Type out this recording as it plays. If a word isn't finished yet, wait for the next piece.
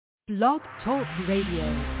Blog Talk Radio.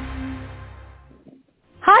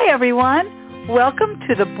 Hi, everyone. Welcome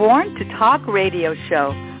to the Born to Talk radio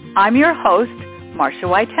show. I'm your host, Marsha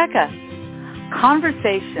Waiteka.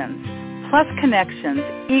 Conversations plus connections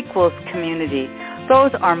equals community.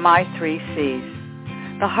 Those are my 3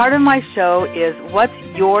 C's. The heart of my show is, what's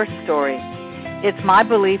your story? It's my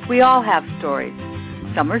belief we all have stories.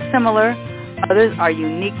 Some are similar, others are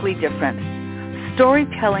uniquely different.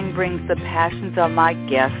 Storytelling brings the passions of my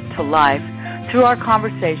guests to life through our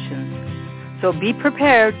conversations. So be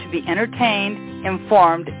prepared to be entertained,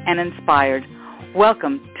 informed, and inspired.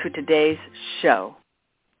 Welcome to today's show.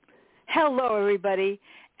 Hello, everybody,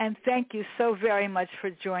 and thank you so very much for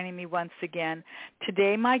joining me once again.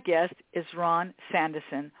 Today, my guest is Ron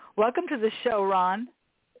Sanderson. Welcome to the show, Ron.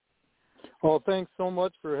 Well, thanks so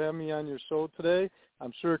much for having me on your show today.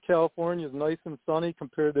 I'm sure California is nice and sunny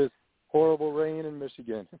compared to this horrible rain in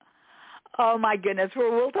Michigan. Oh, my goodness.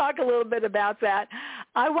 We'll talk a little bit about that.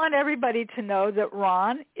 I want everybody to know that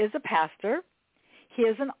Ron is a pastor. He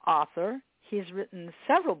is an author. He's written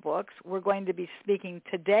several books. We're going to be speaking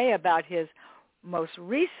today about his most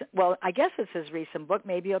recent, well, I guess it's his recent book.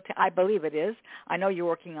 Maybe I believe it is. I know you're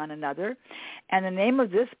working on another. And the name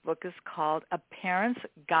of this book is called A Parent's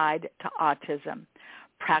Guide to Autism,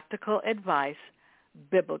 Practical Advice,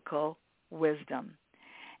 Biblical Wisdom.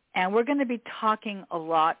 And we're going to be talking a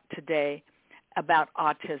lot today about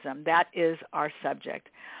autism. That is our subject.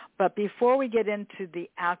 But before we get into the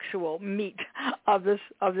actual meat of this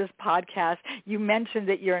podcast, you mentioned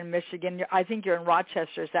that you're in Michigan. I think you're in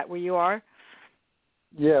Rochester. Is that where you are?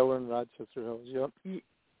 Yeah, we're in Rochester Hills. Yep.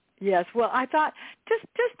 Yes. Well, I thought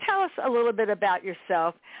just tell us a little bit about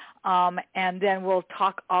yourself, and then we'll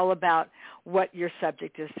talk all about what your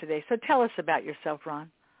subject is today. So tell us about yourself,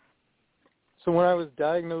 Ron. So when I was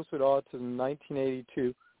diagnosed with autism in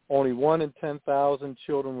 1982, only 1 in 10,000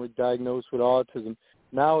 children were diagnosed with autism.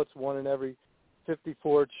 Now it's 1 in every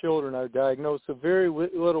 54 children are diagnosed. So very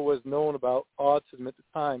little was known about autism at the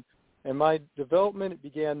time. And my development, it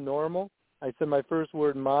began normal. I said my first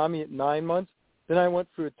word, mommy, at 9 months. Then I went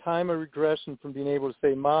through a time of regression from being able to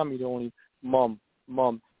say mommy to only mom,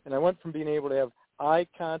 mom. And I went from being able to have eye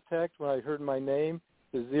contact when I heard my name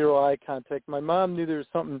to zero eye contact. My mom knew there was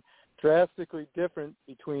something drastically different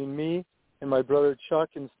between me and my brother Chuck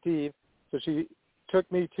and Steve. So she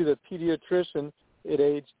took me to the pediatrician at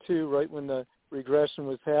age 2, right when the regression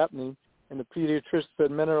was happening. And the pediatrician said,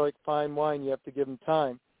 men are like fine wine, you have to give them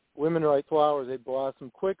time. Women are like flowers, they blossom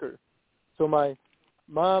quicker. So my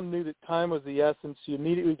mom knew that time was the essence. She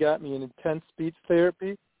immediately got me in intense speech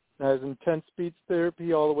therapy. And I was in intense speech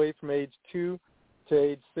therapy all the way from age 2 to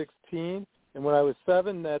age 16. And when I was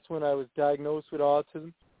 7, that's when I was diagnosed with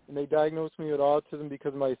autism. And they diagnosed me with autism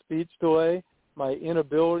because of my speech delay, my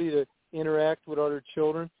inability to interact with other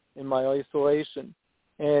children, and my isolation.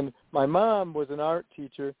 And my mom was an art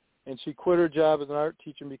teacher, and she quit her job as an art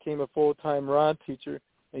teacher and became a full-time Ron teacher.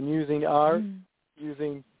 And using art,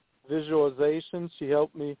 using visualization, she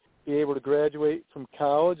helped me be able to graduate from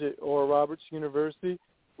college at Oral Roberts University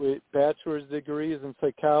with bachelor's degrees in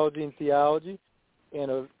psychology and theology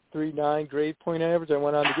and a 3.9 grade point average. I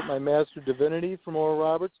went on to get my Master of Divinity from Oral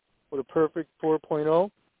Roberts with a perfect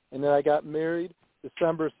 4.0. And then I got married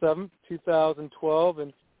December 7th, 2012,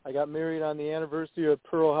 and I got married on the anniversary of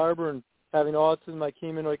Pearl Harbor, and having autism, I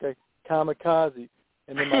came in like a kamikaze.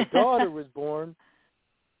 And then my daughter was born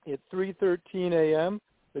at 3:13 a.m.,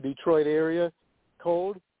 the Detroit area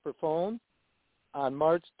code for phones, on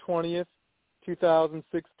March 20th,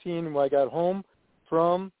 2016, when I got home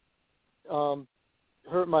from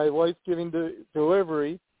my wife giving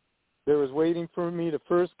delivery. There was waiting for me the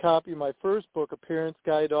first copy of my first book, A Parent's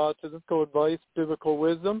Guide to Autism, Co-Advice, Biblical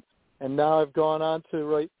Wisdom, and now I've gone on to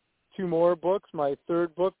write 2 more books. My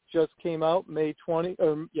third book just came out May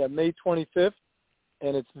 25th,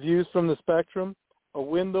 and it's Views from the Spectrum, A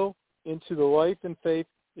Window into the Life and Faith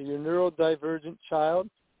of Your Neurodivergent Child,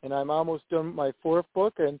 and I'm almost done with my 4th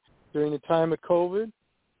book. And during the time of COVID,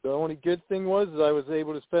 the only good thing was I was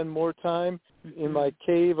able to spend more time in my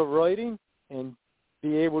cave of writing and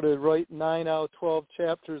be able to write 9 out of 12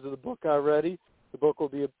 chapters of the book already. The book will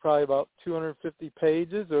be probably about 250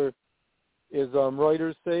 pages, or as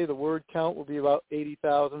writers say, the word count will be about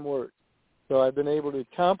 80,000 words. So I've been able to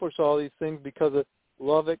accomplish all these things because of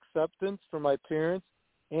love, acceptance from my parents,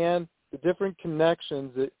 and the different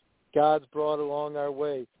connections that God's brought along our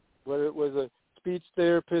way, whether it was a speech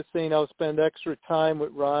therapist saying I'll spend extra time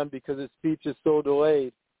with Ron because his speech is so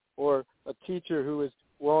delayed, or a teacher who was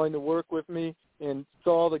willing to work with me and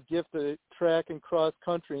saw the gift of track and cross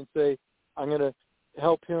country and say, I'm going to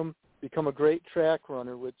help him become a great track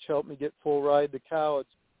runner, which helped me get full ride to college.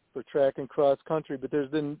 for track and cross country. But there's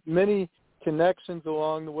been many connections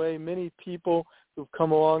along the way, many people who've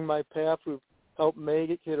come along my path who've helped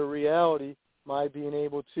make it a reality, my being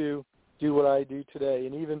able to do what I do today.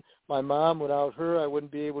 And even my mom, without her, I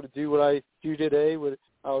wouldn't be able to do what I do today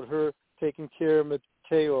without her taking care of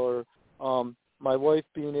Mateo, or my wife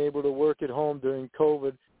being able to work at home during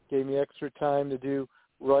COVID gave me extra time to do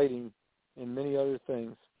writing and many other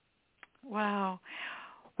things. Wow.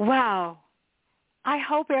 Wow. I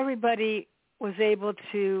hope everybody was able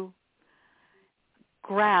to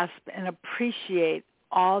grasp and appreciate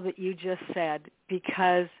all that you just said,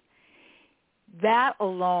 because that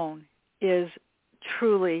alone is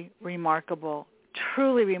truly remarkable,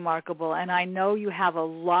 truly remarkable. And I know you have a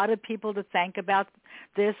lot of people to thank about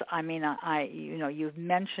this. I mean, you've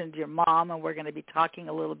mentioned your mom, and we're going to be talking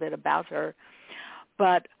a little bit about her.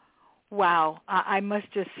 But wow, I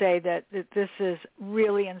must just say that this is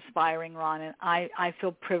really inspiring, Ron, and I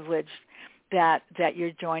feel privileged that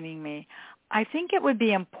you're joining me. I think it would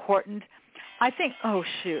be important. Oh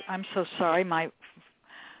shoot, I'm so sorry. My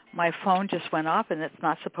phone just went off, and it's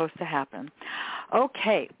not supposed to happen.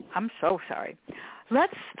 Okay, I'm so sorry.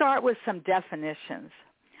 Let's start with some definitions.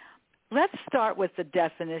 Let's start with the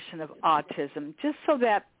definition of autism, just so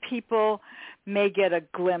that people may get a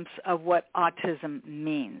glimpse of what autism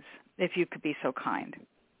means, if you could be so kind.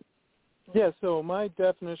 Yeah, so my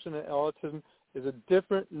definition of autism is a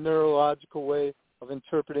different neurological way of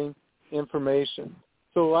interpreting information.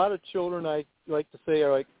 So a lot of children, I like to say,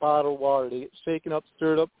 are like bottled water. They get shaken up,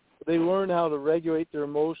 stirred up. They learn how to regulate their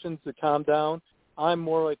emotions to calm down. I'm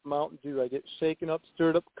more like Mountain Dew. I get shaken up,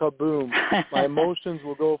 stirred up, kaboom. My emotions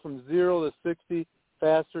will go from 0 to 60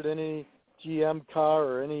 faster than any GM car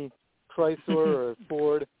or any Chrysler or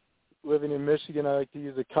Ford. Living in Michigan, I like to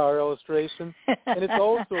use a car illustration. And it's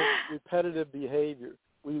also repetitive behavior.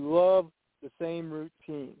 We love the same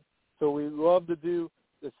routine. So we love to do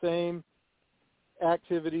the same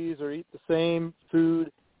activities or eat the same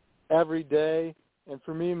food every day. And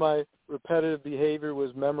for me, my repetitive behavior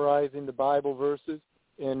was memorizing the Bible verses.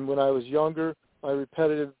 And when I was younger, my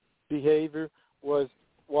repetitive behavior was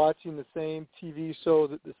watching the same TV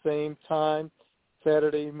shows at the same time.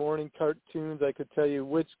 Saturday morning cartoons, I could tell you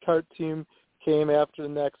which cartoon came after the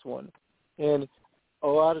next one. And a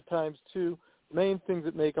lot of times, too, the main things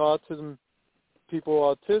that make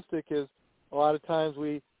people autistic is a lot of times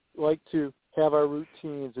we like to have our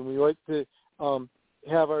routines, and we like to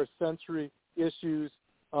have our sensory issues.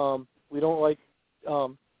 We don't like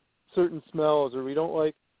certain smells, or we don't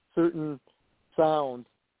like certain sounds,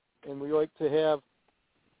 and we like to have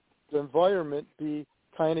the environment be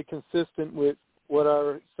kind of consistent with what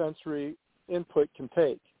our sensory input can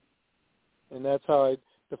take. And that's how I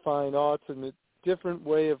define autism. It's a different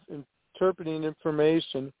way of interpreting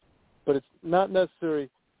information, but it's not necessarily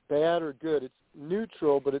bad or good. It's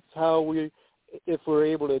neutral, but it's how if we're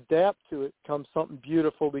able to adapt to it, becomes something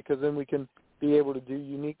beautiful, because then we can be able to do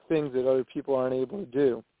unique things that other people aren't able to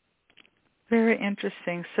do. Very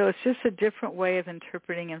interesting. So it's just a different way of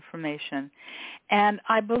interpreting information. And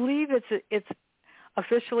I believe it's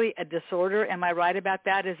officially a disorder. Am I right about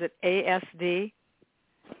that? Is it ASD?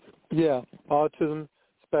 Yeah, autism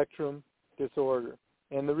spectrum disorder.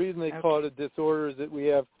 And the reason they call it a disorder is that we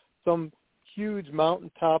have some huge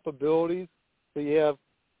mountaintop abilities. So you have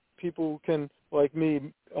people who can, like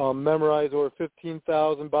me, memorize over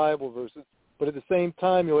 15,000 Bible verses. But at the same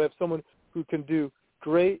time, you'll have someone who can do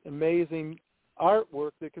great, amazing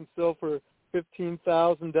artwork that can sell for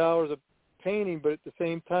 $15,000 a painting, but at the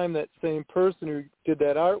same time, that same person who did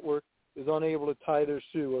that artwork is unable to tie their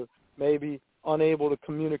shoe, or maybe unable to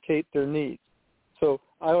communicate their needs. So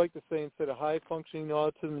I like to say, instead of high-functioning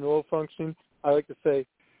autism, low-functioning, I like to say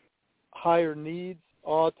higher needs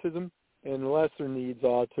autism and lesser needs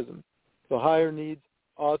autism. So higher needs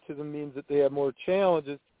autism means that they have more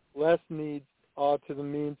challenges. Less needs autism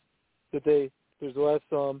means that there's less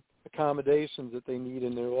accommodations that they need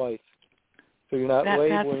in their life. So you're not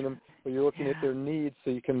labeling them, but you're looking at their needs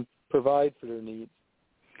so you can provide for their needs.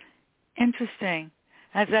 Interesting.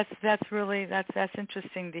 That's really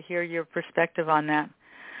interesting to hear your perspective on that.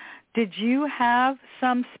 Did you have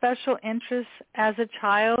some special interests as a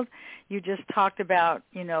child? You just talked about,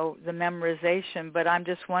 the memorization, but I'm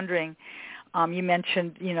just wondering, you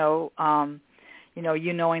mentioned, you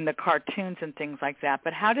knowing the cartoons and things like that,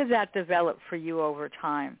 but how did that develop for you over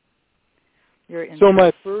time? So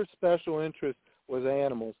my first special interest was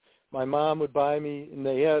animals. My mom would buy me, and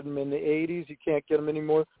they had them in the 80s, you can't get them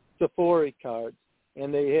anymore, safari cards.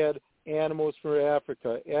 And they had animals from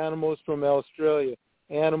Africa, animals from Australia,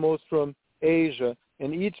 animals from Asia.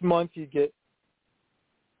 And each month you get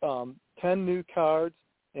 10 new cards,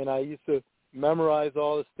 and I used to memorize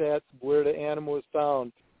all the stats, where the animal was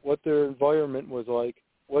found, what their environment was like,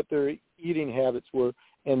 what their eating habits were.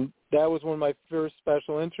 And that was one of my first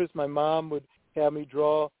special interests. My mom would have me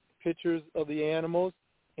draw pictures of the animals,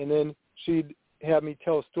 and then she'd have me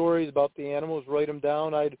tell stories about the animals, write them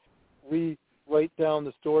down. I'd rewrite down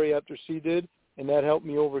the story after she did, and that helped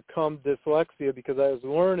me overcome dyslexia because I was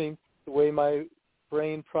learning the way my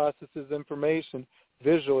brain processes information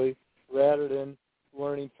visually rather than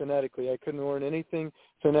learning phonetically. I couldn't learn anything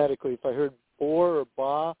phonetically. If I heard boar or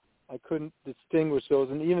ba, I couldn't distinguish those.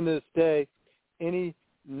 And even to this day, any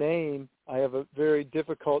name, I have a very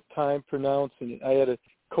difficult time pronouncing it. I had a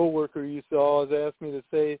coworker who used to always ask me to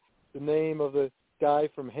say the name of the guy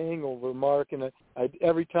from Hangover, Mark, and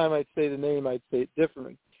every time I'd say the name, I'd say it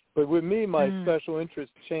differently. But with me, my special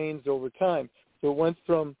interest changed over time. So it went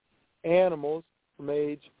from animals from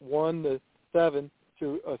age 1 to 7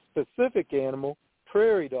 to a specific animal,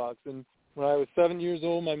 prairie dogs. And when I was 7 years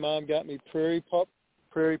old, my mom got me prairie pup.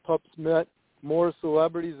 Prairie pups met more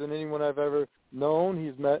celebrities than anyone I've ever known.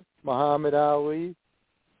 He's met Muhammad Ali,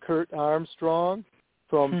 Kurt Armstrong,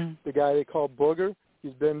 from the guy they call Booger.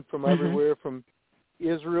 He's been from everywhere from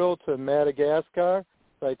Israel to Madagascar.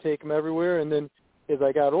 So I take him everywhere. And then as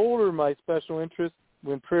I got older, my special interest,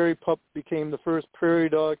 when Prairie Pup became the first prairie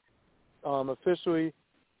dog officially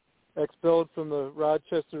expelled from the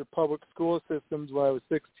Rochester public school systems when I was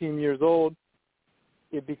 16 years old,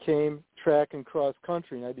 it became track and cross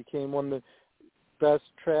country. And I became one of the best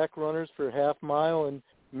track runners for half mile in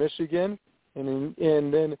Michigan. And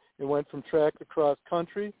then it went from track to cross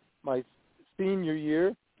country. My senior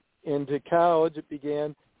year into college, it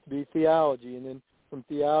began to be theology. And then from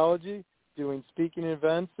theology, doing speaking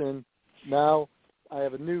events. And now I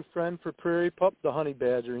have a new friend for Prairie Pup, the honey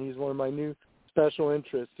badger, and he's one of my new special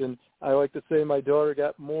interests. And I like to say my daughter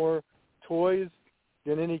got more toys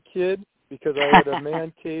than any kid because I had a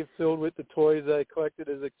man cave filled with the toys that I collected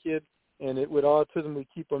as a kid. And with autism, we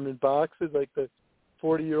keep them in boxes, like the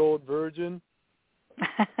 40-year-old virgin,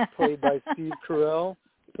 played by Steve Carell.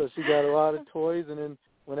 So she got a lot of toys. And then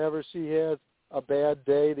whenever she has a bad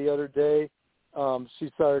day, the other day, she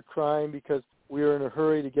started crying because we were in a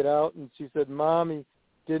hurry to get out. And she said, Mommy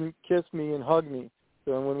didn't kiss me and hug me.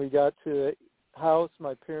 So when we got to the house,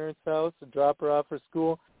 my parents' house, to drop her off for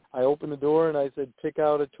school, I opened the door and I said, pick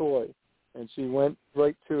out a toy. And she went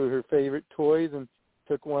right to her favorite toys and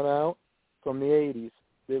took one out from the 80s.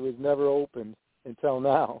 It was never opened until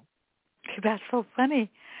now. That's so funny.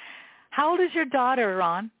 How old is your daughter,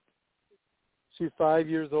 Ron? She's 5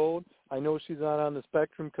 years old. I know she's not on the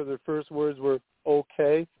spectrum because her first words were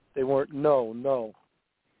okay. They weren't no.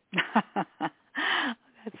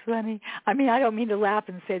 That's funny. I mean, I don't mean to laugh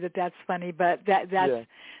and say that that's funny, but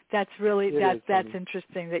that's really that's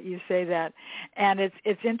interesting that you say that. And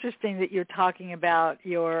it's interesting that you're talking about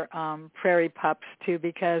your prairie pups too,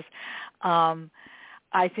 because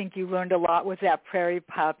I think you learned a lot with that prairie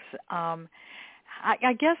pups.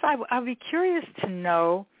 I guess I'd be curious to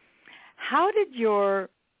know, how did your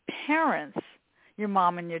parents, your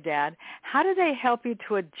mom and your dad, how did they help you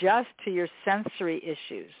to adjust to your sensory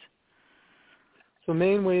issues? So the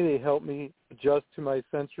main way they helped me adjust to my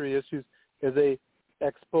sensory issues is they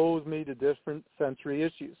exposed me to different sensory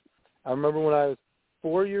issues. I remember when I was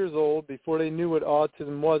 4 years old, before they knew what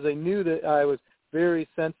autism was, they knew that I was very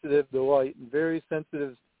sensitive to light and very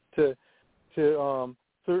sensitive to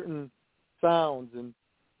certain sounds and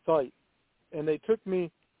sight. And they took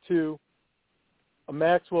me to a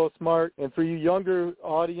Maxwell Smart, and for you younger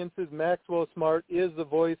audiences, Maxwell Smart is the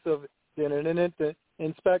voice of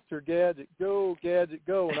Inspector Gadget. Go, Gadget,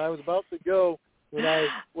 go. And I was about to go when I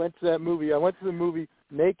went to that movie. I went to the movie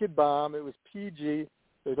Naked Bomb. It was PG,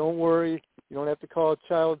 so don't worry. You don't have to call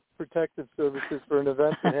Child Protective Services for an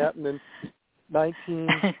event that happened in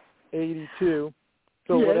 1982.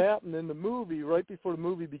 So what happened in the movie, right before the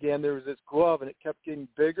movie began, there was this glove, and it kept getting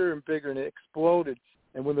bigger and bigger, and it exploded.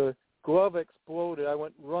 And when the glove exploded, I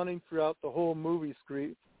went running throughout the whole movie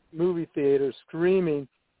theater, screaming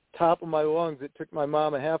top of my lungs. It took my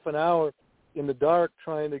mom a half an hour in the dark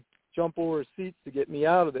trying to jump over seats to get me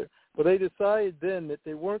out of there. But they decided then that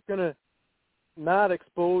they weren't going to not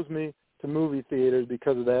expose me to movie theaters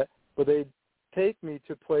because of that, but they'd take me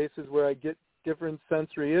to places where I get different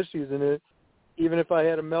sensory issues, and even if I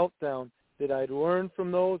had a meltdown, that I'd learn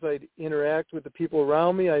from those. I'd interact with the people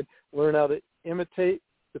around me. I'd learn how to imitate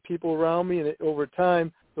the people around me, and over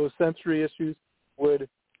time, those sensory issues would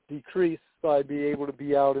decrease, so I'd be able to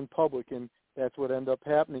be out in public, and that's what ended up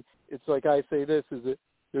happening. It's like I say this, is that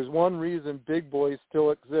there's one reason Big Boys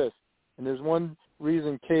still exist, and there's one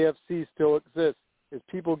reason KFC still exists. As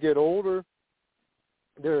people get older,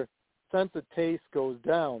 their sense of taste goes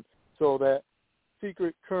down. So that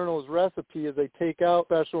Secret Colonel's recipe is they take out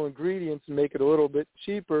special ingredients and make it a little bit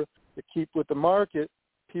cheaper to keep with the market.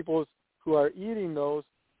 People who are eating those,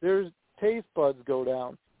 their taste buds go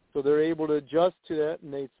down. So they're able to adjust to that,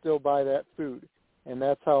 and they still buy that food. And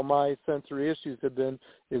that's how my sensory issues have been,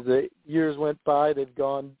 is that years went by, they've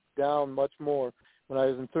gone down much more. When I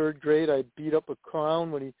was in third grade, I beat up a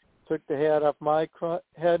clown when he took the hat off my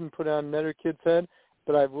head and put it on another kid's head.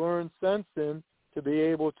 But I've learned since then to be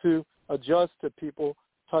able to adjust to people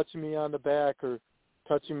touching me on the back or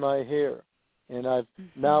touching my hair. And I've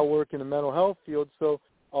now work in the mental health field, so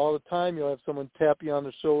all the time you'll have someone tap you on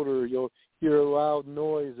the shoulder, or you'll hear a loud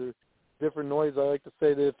noise or different noise. I like to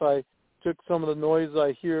say that if I took some of the noises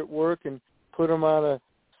I hear at work and put them on a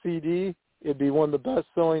CD, it'd be one of the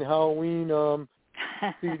best-selling Halloween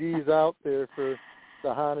CDs out there for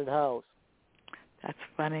the haunted house. That's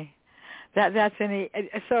funny. That's any.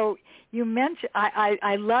 So you mentioned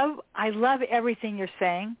I love everything you're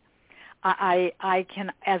saying. I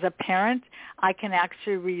can, as a parent, I can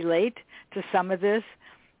actually relate to some of this.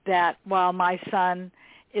 That while my son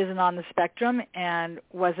isn't on the spectrum and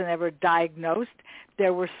wasn't ever diagnosed,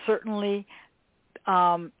 there were certainly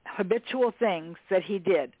habitual things that he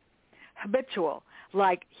did. Habitual.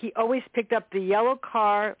 Like he always picked up the yellow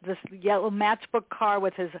car, this yellow matchbook car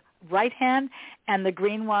with his right hand and the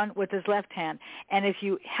green one with his left hand. And if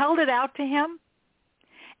you held it out to him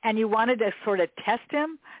and you wanted to sort of test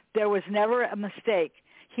him, there was never a mistake.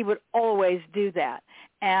 He would always do that.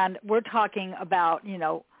 And we're talking about,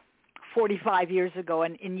 45 years ago,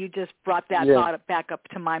 and you just brought that thought back up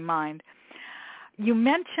to my mind. You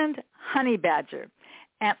mentioned honey badger,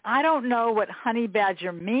 and I don't know what honey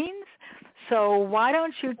badger means, so why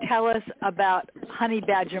don't you tell us about honey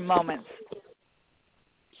badger moments?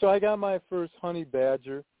 So I got my first honey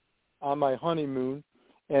badger on my honeymoon,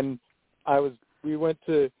 and we went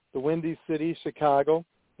to the Windy City, Chicago,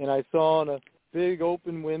 and I saw on a big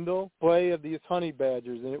open window play of these honey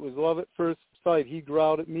badgers, and it was love at first sight. He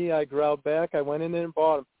growled at me, I growled back. I went in there and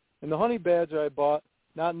bought him. And the honey badger I bought,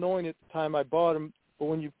 not knowing at the time I bought him, but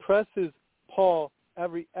when you press his paw,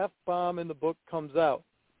 every F-bomb in the book comes out.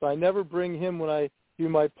 So I never bring him when I do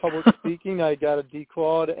my public speaking. I got a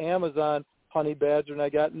declawed Amazon honey badger, and I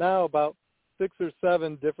got now about 6 or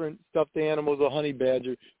 7 different stuffed animals of honey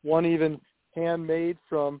badger, one even handmade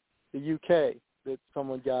from the UK that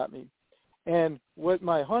someone got me. And what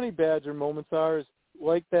my honey badger moments are is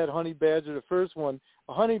like that honey badger, the first one,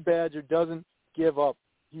 a honey badger doesn't give up.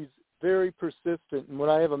 He's very persistent. And when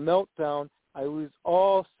I have a meltdown, I lose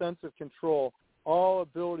all sense of control, all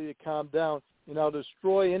ability to calm down, and I'll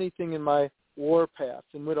destroy anything in my warpath.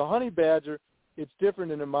 And with a honey badger, it's different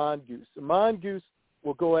than a mongoose. A mongoose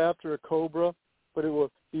will go after a cobra, but it will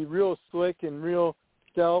be real slick and real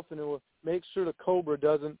stealth, and it will make sure the cobra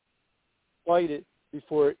doesn't fight it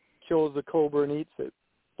before it kills the cobra and eats it.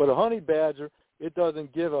 But a honey badger, it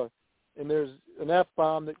doesn't give a, and there's an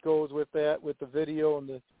F-bomb that goes with that, with the video and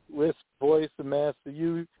the lisp voice, the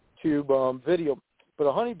YouTube video. But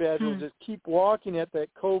a honey badger will just keep walking at that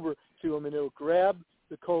cobra to him, and it'll grab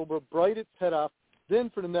the cobra, bite its head off. Then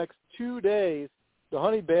for the next 2 days, the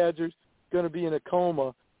honey badger's going to be in a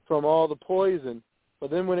coma from all the poison. But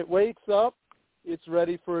then when it wakes up, it's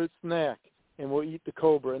ready for its snack, and will eat the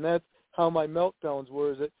cobra. And that's how my meltdowns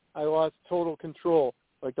were, is that I lost total control.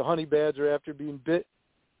 Like the honey badger, after being bit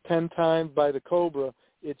 10 times by the cobra,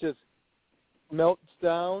 it just melts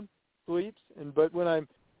down, sleeps, but when I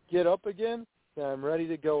get up again, then I'm ready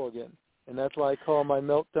to go again. And that's why I call my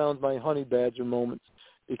meltdowns my honey badger moments,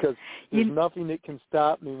 because there's nothing that can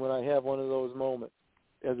stop me when I have one of those moments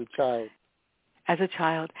as a child. As a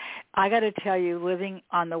child. I got to tell you, living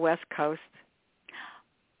on the West Coast,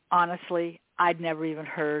 honestly, I'd never even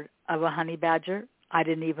heard of a honey badger. I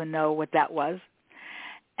didn't even know what that was.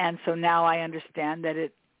 And so now I understand that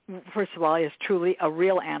it, first of all, is truly a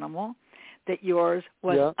real animal, that yours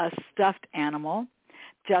was a stuffed animal,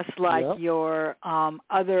 just like your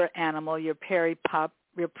other animal, your prairie pup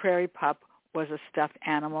was a stuffed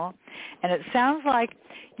animal. And it sounds like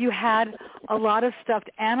you had a lot of stuffed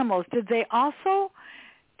animals. Did they also,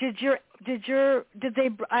 I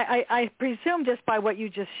presume just by what you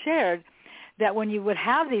just shared, that when you would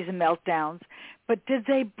have these meltdowns, but did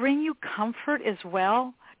they bring you comfort as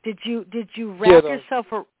well? Did you wrap yourself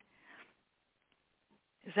around?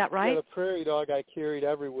 Is that right? Yeah, the prairie dog I carried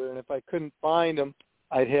everywhere, and if I couldn't find him,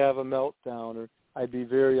 I'd have a meltdown, or I'd be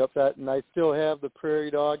very upset. And I still have the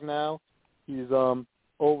prairie dog now. He's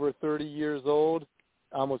over 30 years old.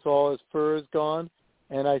 Almost all his fur is gone.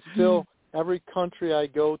 And I still, every country I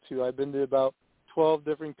go to, I've been to about 12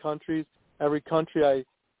 different countries, every country I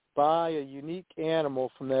buy a unique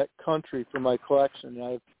animal from that country for my collection.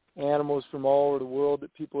 I have animals from all over the world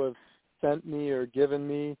that people have sent me or given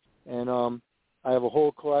me, and I have a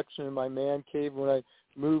whole collection in my man cave. When I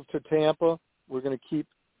move to Tampa, we're going to keep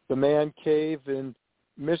the man cave in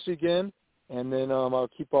Michigan, and then I'll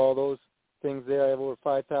keep all those things there. I have over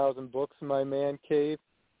 5,000 books in my man cave,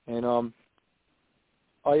 and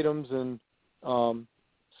items and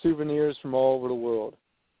souvenirs from all over the world.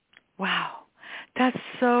 Wow, that's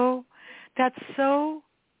so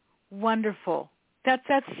wonderful. That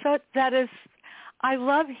is. I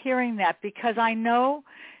love hearing that, because I know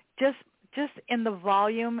just in the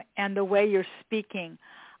volume and the way you're speaking,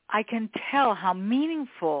 I can tell how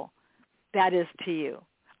meaningful that is to you.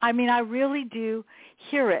 I mean, I really do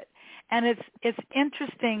hear it. And it's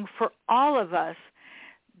interesting for all of us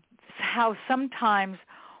how sometimes,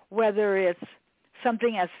 whether it's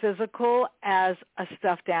something as physical as a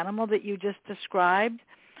stuffed animal that you just described,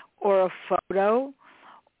 or a photo,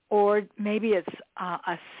 or maybe it's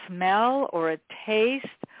a smell or a taste,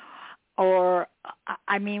 or,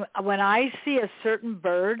 I mean, when I see a certain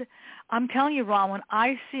bird, I'm telling you, Ron, when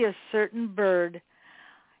I see a certain bird,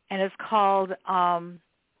 and it's called, oh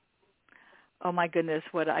my goodness,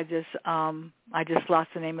 I just lost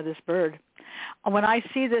the name of this bird. When I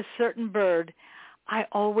see this certain bird, I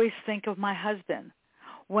always think of my husband.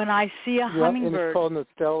 When I see a hummingbird, and it's called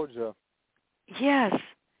nostalgia. Yes,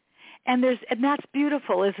 and that's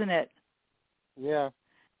beautiful, isn't it? Yeah.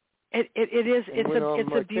 It is. And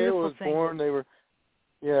It's a beautiful thing.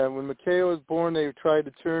 When Michaela was born, they tried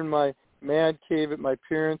to turn my man cave at my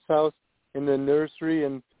parents' house into a nursery,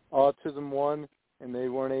 and autism won, and they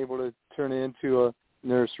weren't able to turn it into a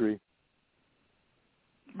nursery.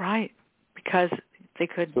 Right, because they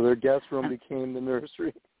couldn't. So their guest room became the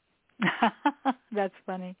nursery. That's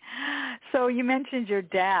funny. So you mentioned your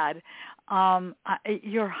dad.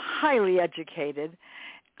 You're highly educated,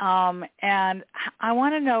 and I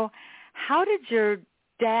want to know, how did your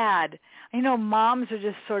dad? Moms are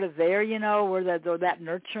just sort of there, where they're that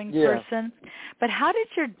nurturing person. But how did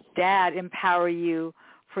your dad empower you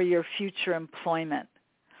for your future employment?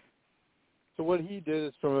 So what he did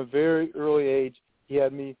is, from a very early age, he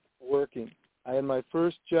had me working. I had my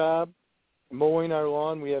first job mowing our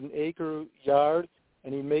lawn. We had an acre yard,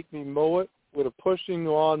 and he'd make me mow it with a pushing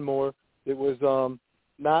lawnmower. It was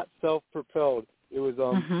not self-propelled. It was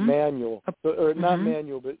manual, or not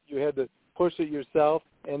manual, but you had to push it yourself.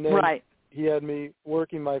 And then he had me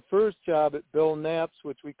working my first job at Bill Knapp's,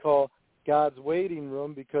 which we call God's waiting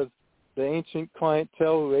room, because the ancient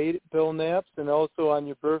clientele who ate at Bill Knapp's, and also on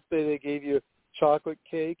your birthday they gave you a chocolate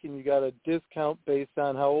cake, and you got a discount based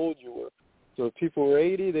on how old you were. So if people were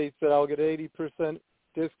 80, they said, I'll get 80%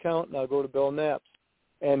 discount, and I'll go to Bill Knapp's.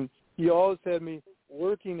 And he always had me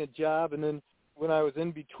working a job, and then when I was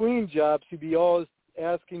in between jobs, he'd be always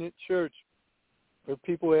asking at church, or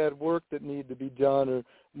people who had work that needed to be done, or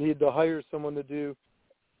needed to hire someone to do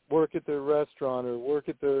work at their restaurant or work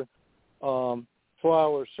at their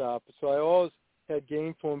flower shop. So I always had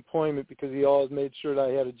gainful employment, because he always made sure that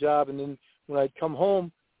I had a job. And then when I'd come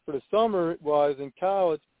home for the summer while I was in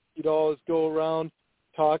college, he'd always go around,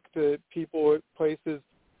 talk to people at places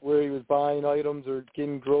where he was buying items or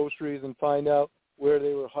getting groceries, and find out where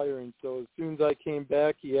they were hiring. So as soon as I came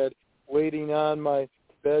back, he had waiting on my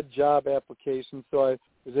bed job application, so I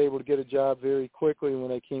was able to get a job very quickly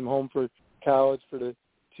when I came home for college for the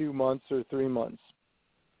 2 months or 3 months.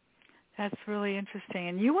 That's really interesting.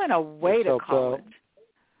 And you went away to college.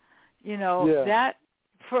 That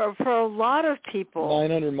for a lot of people.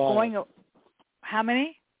 900 miles. How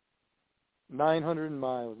many? 900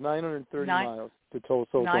 miles. 930 miles to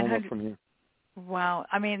Tulsa, Oklahoma from here. Wow.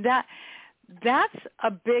 I mean, that's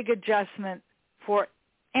a big adjustment for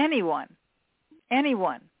anyone.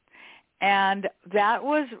 And that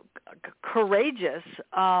was courageous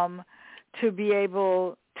to be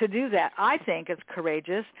able to do that. I think it's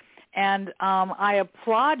courageous. And I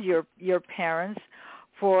applaud your parents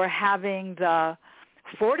for having the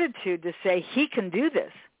fortitude to say, he can do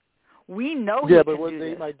this. We know he can do this. Yeah, but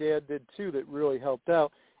what my dad did, too, that really helped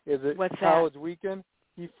out is that What's college that? weekend,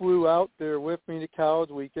 he flew out there with me to college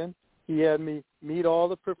weekend. He had me meet all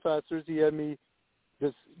the professors. He had me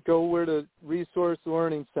just go where the Resource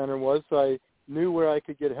Learning Center was, so I knew where I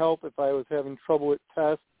could get help if I was having trouble with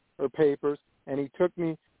tests or papers. And he took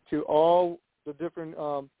me to all the different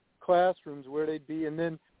classrooms where they'd be. And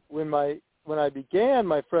then when I began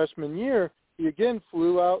my freshman year, he again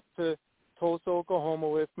flew out to Tulsa, Oklahoma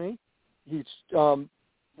with me. He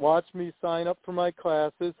watched me sign up for my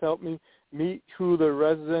classes, helped me meet who the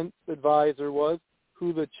resident advisor was,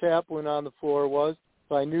 who the chaplain on the floor was,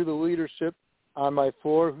 So I knew the leadership on my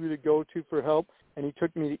floor, who to go to for help, and he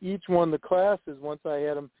took me to each one of the classes once I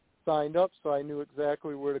had them signed up, so I knew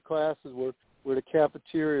exactly where the classes were, where the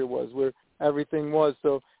cafeteria was, where everything was.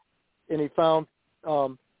 So, and he found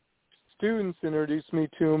students, introduced me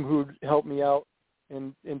to him who helped me out,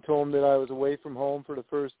 and told him that I was away from home for the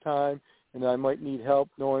first time and I might need help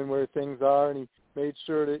knowing where things are. And he made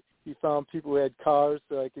sure that he found people who had cars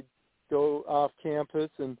so I could go off campus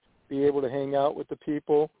and be able to hang out with the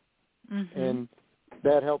people. Mm-hmm. And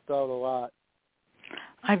that helped out a lot.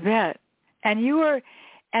 I bet. And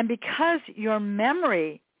because your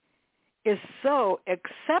memory is so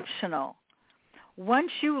exceptional, once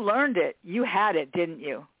you learned it, you had it, didn't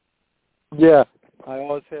you? Yeah, I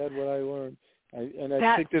always had what I learned.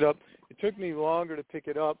 I picked it up. It took me longer to pick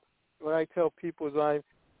it up. What I tell people is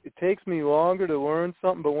it takes me longer to learn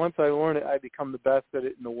something, but once I learn it, I become the best at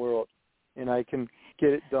it in the world, and I can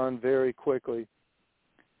get it done very quickly.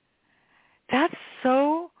 That's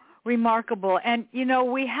so remarkable. And,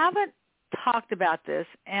 we haven't talked about this,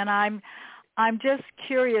 and I'm just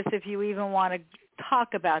curious if you even want to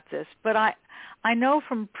talk about this. But I know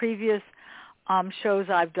from previous shows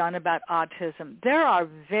I've done about autism, there are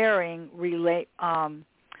varying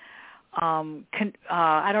I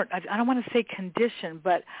don't want to say condition,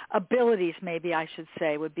 but abilities, maybe I should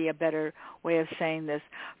say, would be a better way of saying this,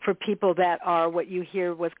 for people that are what you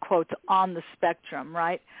hear with quotes on the spectrum,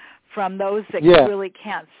 right? From those that really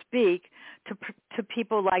can't speak to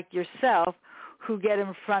people like yourself who get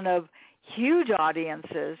in front of huge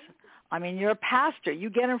audiences. I mean, you're a pastor. You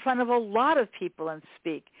get in front of a lot of people and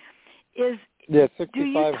speak.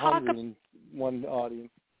 6,500 in one audience.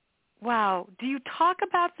 Wow. Do you talk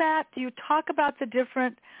about that? Do you talk about the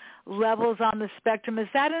different levels on the spectrum? Is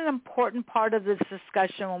that an important part of this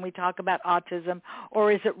discussion when we talk about autism,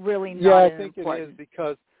 or is it really not important? Yeah, I think it is,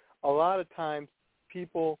 because a lot of times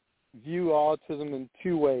people view autism in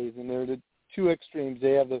two ways, and they're the two extremes.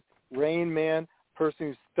 They have the Rain Man, person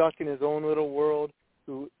who's stuck in his own little world,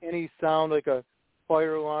 who any sound like a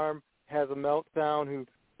fire alarm has a meltdown, who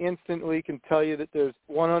instantly can tell you that there's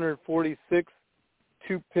 146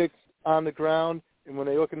 toothpicks on the ground, and when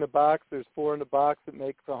they look in the box, there's 4 in the box that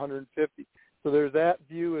makes 150. So there's that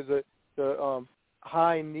view as the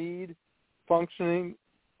high need functioning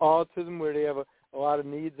autism, where they have a lot of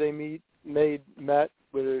needs they met,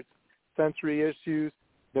 whether it's sensory issues,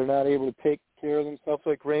 they're not able to take care of themselves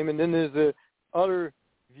like Raymond. Then there's the other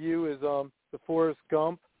view is the Forrest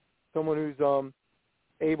Gump, someone who's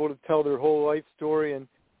able to tell their whole life story in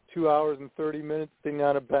 2 hours and 30 minutes sitting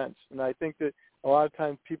on a bench. And I think that a lot of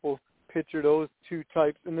times people picture those two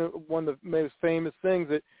types. And one of the most famous things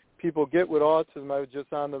that people get with autism, I was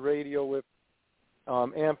just on the radio with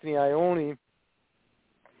Anthony Ione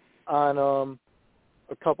on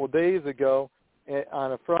a couple of days ago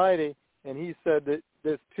on a Friday, and he said that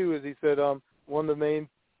this too is, he said one of the main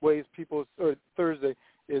ways people, or Thursday,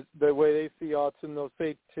 is the way they see autism. They'll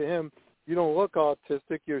say to him, "You don't look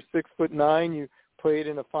autistic. You're 6'9". You played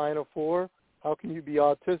in a Final Four. How can you be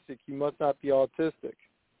autistic? You must not be autistic."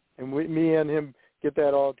 And me and him get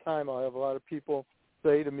that all the time. I have a lot of people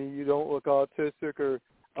say to me, "You don't look autistic," or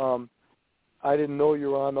 "I didn't know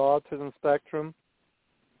you were on the autism spectrum."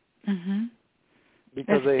 Mm-hmm.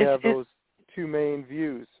 Because they have those two main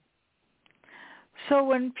views. So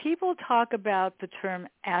when people talk about the term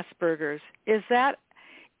Asperger's, is that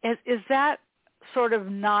sort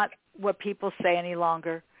of not what people say any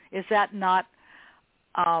longer? Is that not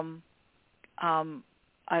an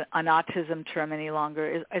autism term any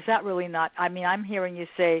longer? Is that really not? I mean, I'm hearing you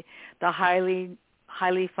say the highly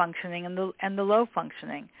functioning and the low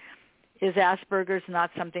functioning. Is Asperger's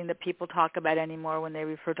not something that people talk about anymore when they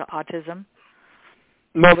refer to autism?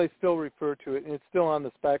 No, they still refer to it, and it's still on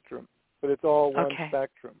the spectrum, but it's all one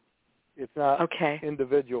spectrum. It's not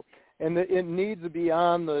individual. And it needs to be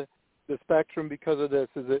on the spectrum because of this,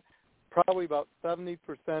 is that probably about 70%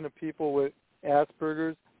 of people with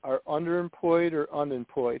Asperger's are underemployed or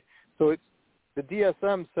unemployed. So the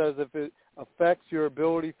DSM says if it affects your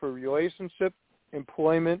ability for relationship,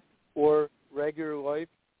 employment, or regular life,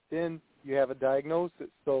 then you have a diagnosis.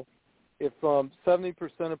 So if 70%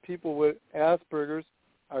 of people with Asperger's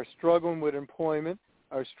are struggling with employment,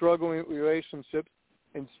 are struggling with relationships,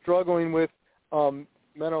 and struggling with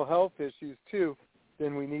mental health issues too,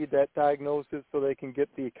 then we need that diagnosis so they can get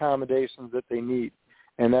the accommodations that they need.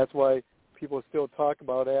 And that's why people still talk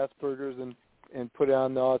about Asperger's and put it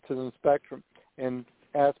on the autism spectrum. And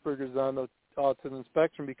Asperger's on the autism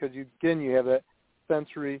spectrum because, you have that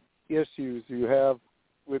sensory issues. You have,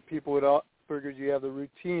 with people with Asperger's, you have the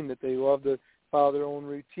routine, that they love to follow their own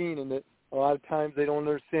routine, and that a lot of times they don't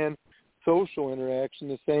understand social interaction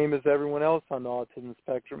the same as everyone else on the autism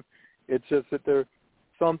spectrum. It's just that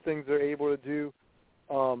some things they're able to do,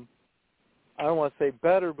 I don't want to say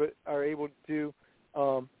better, but are able to do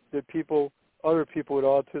that other people with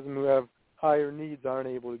autism who have higher needs aren't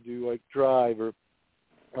able to do, like drive or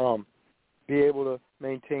be able to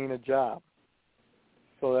maintain a job.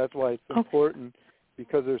 So that's why it's important,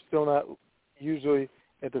 because they're still not usually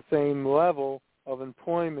at the same level of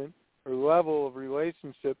employment or level of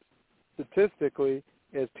relationships statistically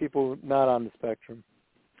as people not on the spectrum.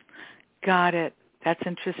 Got it. That's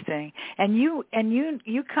interesting. And you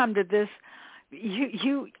come to this.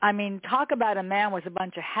 I mean, talk about a man with a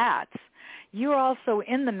bunch of hats. You're also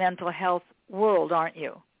in the mental health world, aren't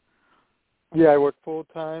you? Yeah, I work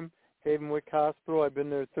full-time, Havenwick Hospital. I've been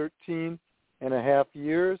there 13 and a half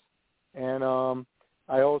years. And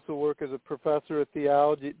I also work as a professor of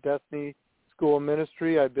theology at Destiny School of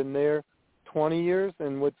Ministry. I've been there 20 years.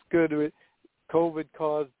 And what's good, COVID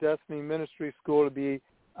caused Destiny Ministry School to be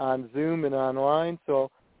on Zoom and online, so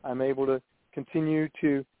I'm able to continue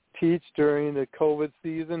to teach during the COVID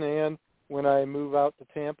season, and when I move out to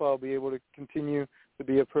Tampa, I'll be able to continue to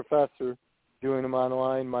be a professor doing them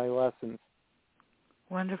online, my lessons.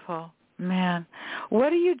 Wonderful. Man,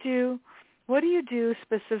 what do you do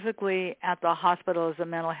specifically at the hospital as a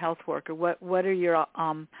mental health worker? What are your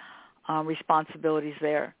responsibilities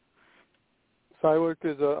there? So I work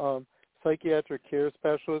as a psychiatric care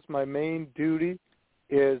specialist. My main duty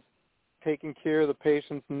is taking care of the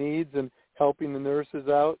patient's needs and helping the nurses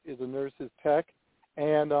out as a nurse's tech.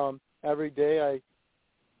 And every day I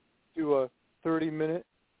do a 30-minute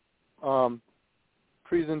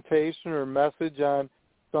presentation or message on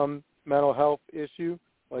some mental health issue,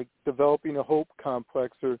 like developing a hope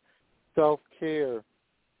complex or self-care,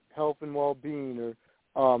 health and well-being,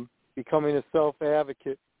 or becoming a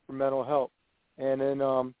self-advocate for mental health. And then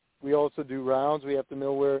we also do rounds. We have to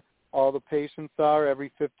know where all the patients are every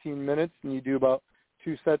 15 minutes, and you do about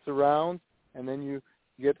 2 sets of rounds, and then you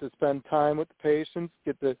get to spend time with the patients,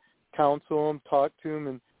 get to counsel them, talk to them,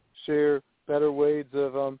 and share better ways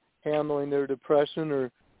of handling their depression or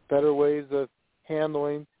better ways of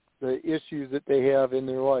handling the issues that they have in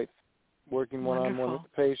their life, working one-on-one with the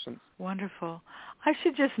patients. Wonderful. I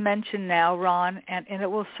should just mention now, Ron, and it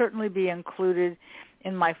will certainly be included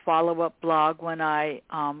in my follow-up blog when I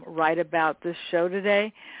write about this show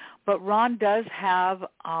today, but Ron does have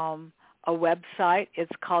a website.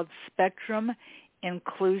 It's called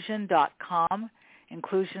SpectrumInclusion.com.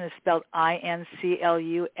 Inclusion is spelled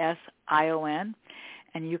INCLUSION.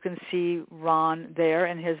 And you can see Ron there,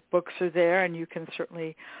 and his books are there, and you can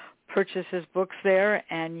certainly purchase his books there,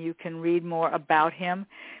 and you can read more about him,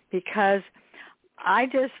 because I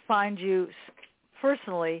just find you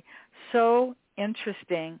personally so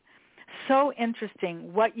interesting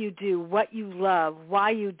what you do, what you love,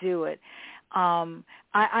 why you do it. I'm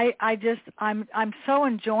so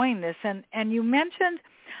enjoying this, and you mentioned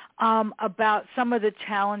about some of the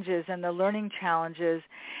challenges and the learning challenges,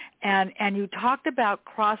 and you talked about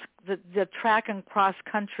the track and cross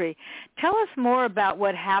country. Tell us more about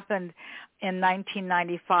what happened in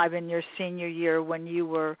 1995 in your senior year when you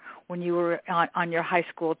were on your high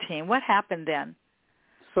school team. What happened then?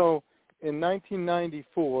 So in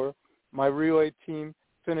 1994, my relay team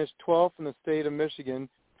finished 12th in the state of Michigan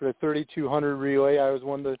for the 3,200 relay. I was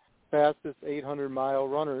one of the fastest 800-mile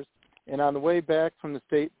runners. And on the way back from the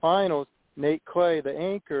state finals, Nate Clay, the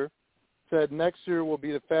anchor, said next year will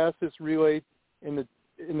be the fastest relay in the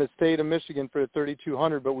state of Michigan for the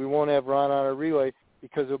 3,200, but we won't have Ron on a relay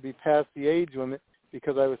because it'll be past the age limit,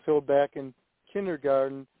 because I was still back in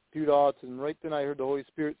kindergarten due to autism. Right then I heard the Holy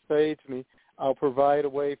Spirit say to me, I'll provide a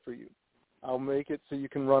way for you. I'll make it so you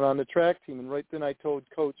can run on the track team. And right then I told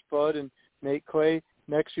Coach Bud and Nate Clay,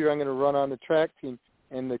 next year I'm going to run on the track team.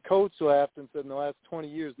 And the coach laughed and said, in the last 20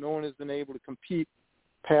 years, no one has been able to compete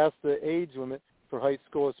past the age limit for high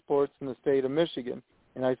school sports in the state of Michigan.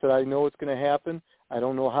 And I said, I know it's going to happen. I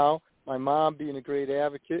don't know how. My mom, being a great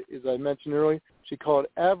advocate, as I mentioned earlier, she called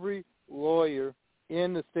every lawyer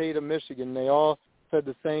in the state of Michigan. They all said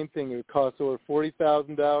the same thing. It would cost over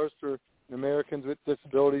 $40,000 for an Americans with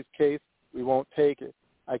Disabilities case. We won't take it.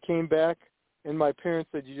 I came back, and my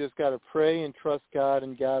parents said, you just got to pray and trust God,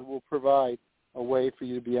 and God will provide a way for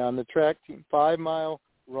you to be on the track team. 5-mile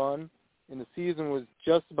run, and the season was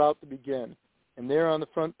just about to begin. And there on the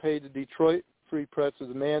front page of Detroit Free Press was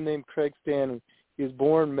a man named Craig Stanley. He was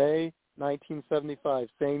born May 1975,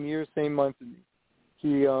 same year, same month as me.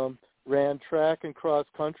 He ran track and cross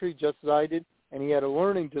country just as I did, and he had a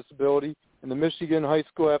learning disability, and the Michigan High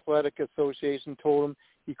School Athletic Association told him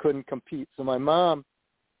he couldn't compete. So my mom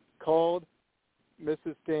called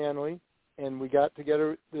Mrs. Stanley and we got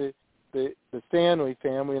together the Stanley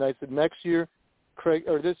family, and I said, this year,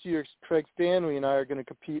 Craig Stanley and I are going to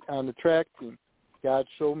compete on the track team. God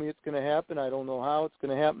showed me it's going to happen. I don't know how it's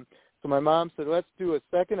going to happen. So my mom said, let's do a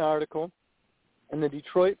second article in the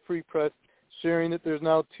Detroit Free Press sharing that there's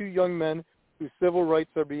now 2 young men whose civil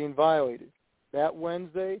rights are being violated. That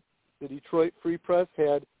Wednesday, the Detroit Free Press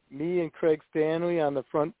had me and Craig Stanley on the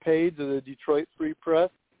front page of the Detroit Free Press.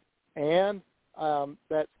 And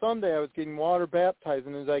that Sunday I was getting water baptized,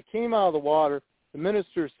 and as I came out of the water, the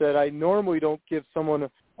minister said, I normally don't give someone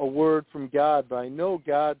a word from God, but I know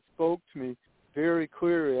God spoke to me very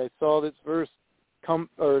clearly. I saw this verse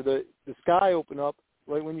the sky open up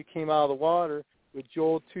right when you came out of the water with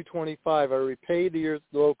Joel 2:25. I repaid the earth's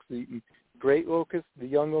locusts eaten, great locust, the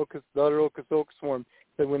young locust, the other locust, oak swarm.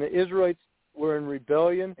 That when the Israelites were in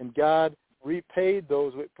rebellion and God repaid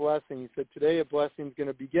those with blessing, he said, today a blessing is going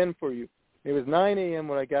to begin for you. It was 9 a.m.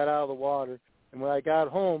 when I got out of the water, and when I got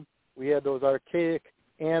home, we had those archaic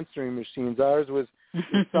answering machines. Ours was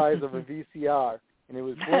the size of a VCR, and it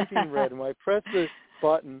was blinking red. And when I pressed the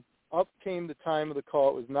button, up came the time of the call.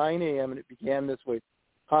 It was 9 a.m., and it began this way.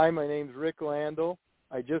 Hi, my name's Rick Landau.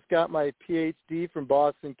 I just got my Ph.D. from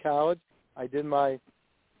Boston College. I did my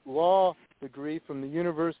law degree from the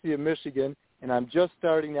University of Michigan, and I'm just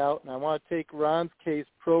starting out, and I want to take Ron's case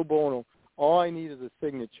pro bono. All I need is a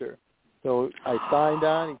signature. So I signed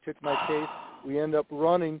on. He took my case. We end up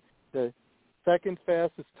running the second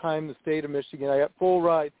fastest time in the state of Michigan. I got full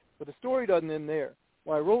ride, but the story doesn't end there.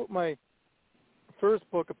 When I wrote my first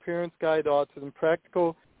book, A Parent's Guide to Autism,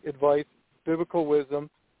 Practical Advice, Biblical Wisdom,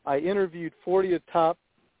 I interviewed 40 of the top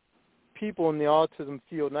people in the autism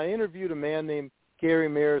field, and I interviewed a man named Gary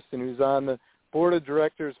Marison, who's on the board of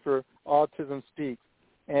directors for Autism Speaks.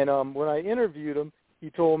 And when I interviewed him,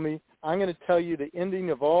 he told me, I'm going to tell you the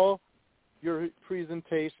ending of all your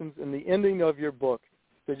presentations and the ending of your book.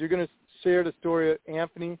 That you're going to share the story of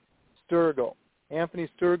Anthony Sturgill. Anthony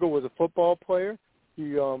Sturgill was a football player.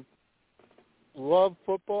 He loved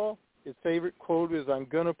football. His favorite quote is, I'm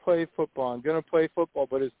going to play football. I'm going to play football.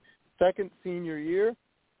 But his second senior year,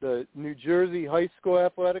 the New Jersey High School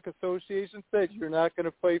Athletic Association said, you're not going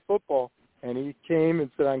to play football. And he came and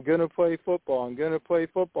said, I'm going to play football. I'm going to play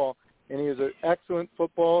football. And he was an excellent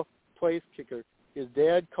football place kicker. His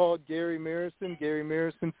dad called Gary Marison. Gary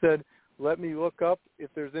Marison said, let me look up if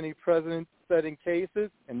there's any precedent-setting cases.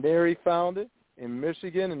 And there he found it in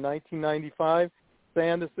Michigan in 1995.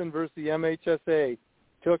 Sanderson versus the MHSA.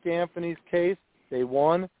 Took Anthony's case. They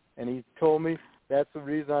won. And he told me, that's the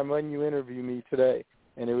reason I'm letting you interview me today.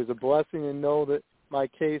 And it was a blessing to know that my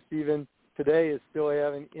case even today is still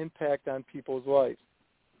having impact on people's lives.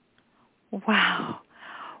 Wow.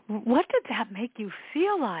 What did that make you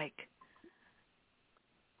feel like?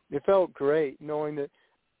 It felt great knowing that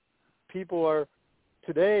people are,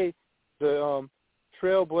 today, the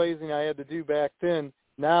trailblazing I had to do back then,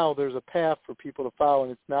 now there's a path for people to follow,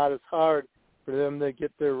 and it's not as hard for them to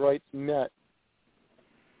get their rights met.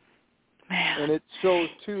 Man. And it shows,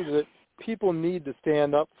 too, that people need to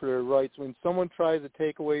stand up for their rights. When someone tries to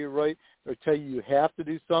take away your right or tell you have to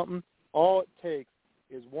do something, all it takes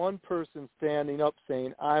is one person standing up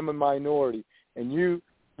saying, I'm a minority. And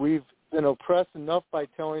we've been oppressed enough by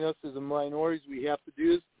telling us as a minorities we have to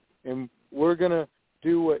do this, and we're going to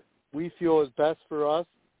do what we feel is best for us.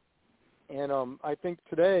 And I think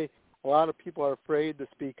today a lot of people are afraid to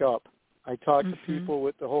speak up. I talk to people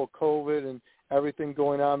with the whole COVID and everything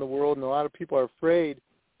going on in the world, and a lot of people are afraid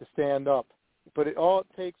to stand up. But all it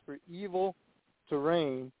takes for evil to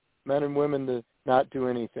reign, men and women to not do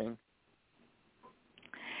anything.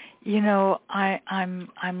 You know, I'm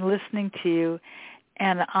listening to you,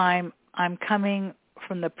 and I'm coming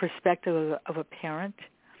from the perspective of a parent,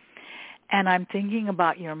 and I'm thinking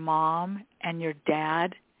about your mom and your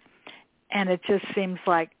dad, and it just seems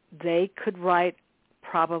like they could write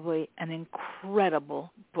probably an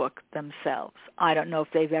incredible book themselves. I don't know if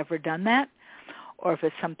they've ever done that or if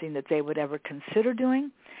it's something that they would ever consider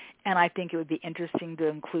doing, and I think it would be interesting to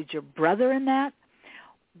include your brother in that.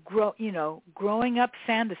 Growing up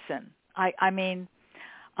Sanderson. I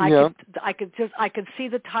could see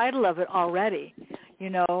the title of it already.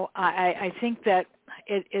 I think that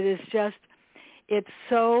it is just, it's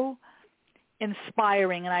so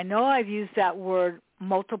inspiring, and I know I've used that word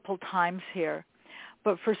multiple times here,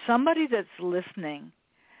 but for somebody that's listening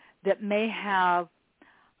that may have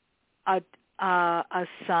a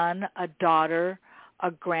son, a daughter, a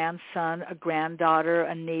grandson, a granddaughter,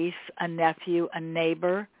 a niece, a nephew, a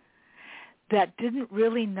neighbor that didn't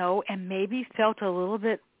really know and maybe felt a little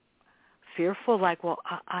bit fearful, like, well,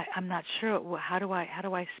 I'm not sure. How do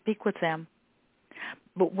I speak with them?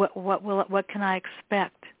 but what can I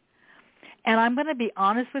expect? And I'm going to be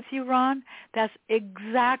honest with you, Ron, that's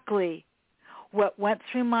exactly what went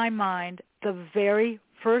through my mind the very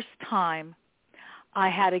first time I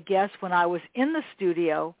had a guest when I was in the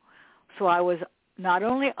studio. So I was not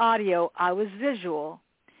only audio, I was visual.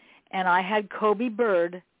 And I had Kobe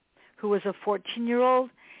Bird, who was a 14-year-old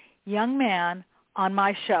young man, on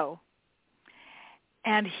my show.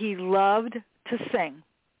 And he loved to sing.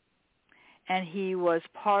 And he was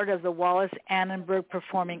part of the Wallace Annenberg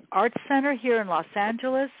Performing Arts Center here in Los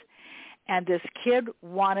Angeles. And this kid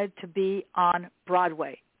wanted to be on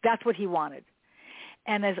Broadway. That's what he wanted.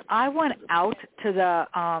 And as I went out to the,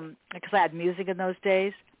 because I had music in those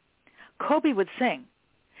days, Kobe would sing.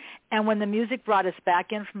 And when the music brought us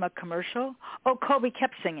back in from a commercial, Kobe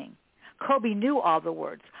kept singing. Kobe knew all the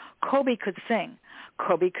words. Kobe could sing.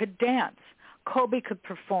 Kobe could dance. Kobe could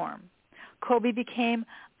perform. Kobe became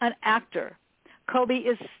an actor. Kobe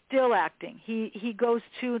is still acting. He goes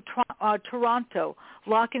to Toronto.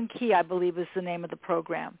 Lock and Key, I believe, is the name of the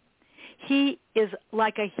program. He is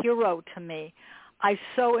like a hero to me. I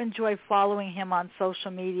so enjoy following him on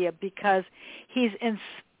social media because he's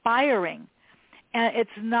inspiring. And it's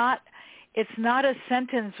not a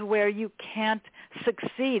sentence where you can't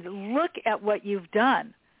succeed. Look at what you've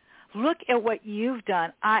done. Look at what you've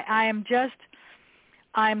done. I'm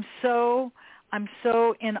so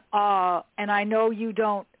in awe, and I know you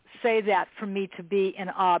don't say that for me to be in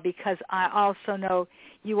awe, because I also know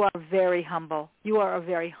you are very humble. You are a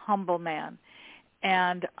very humble man,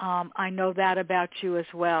 and I know that about you as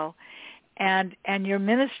well. And your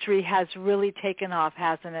ministry has really taken off,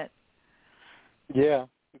 hasn't it? Yeah,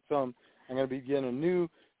 it's I'm going to begin a new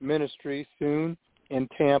ministry soon in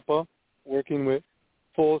Tampa, working with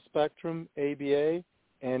Full Spectrum ABA,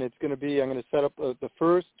 and it's going to be, I'm going to set up the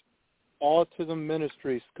first autism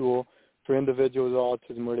ministry school for individuals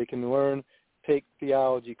with autism, where they can learn, take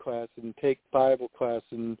theology classes and take Bible classes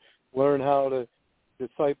and learn how to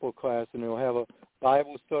disciple class, and they'll have a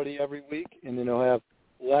Bible study every week, and then they'll have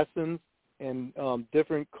lessons and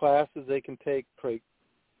different classes they can take,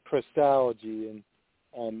 Christology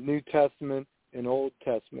and New Testament and Old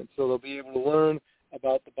Testament. So they'll be able to learn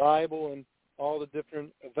about the Bible and all the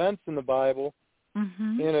different events in the Bible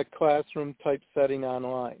in a classroom-type setting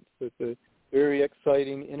online. So it's a very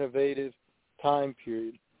exciting, innovative time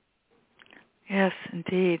period. Yes,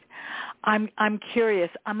 indeed. I'm curious.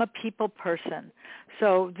 I'm a people person.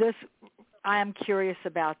 So I am curious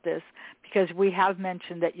about this, because we have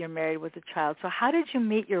mentioned that you're married with a child. So how did you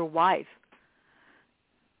meet your wife?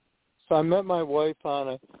 So I met my wife on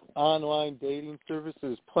an online dating service. There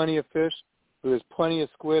was plenty of fish. There was plenty of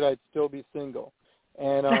squid. I'd still be single.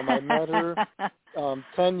 And I met her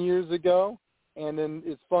 10 years ago. And then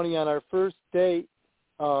it's funny, on our first date,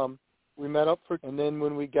 we met up and then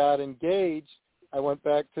when we got engaged, I went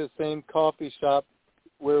back to the same coffee shop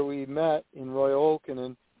where we met in Royal Oak and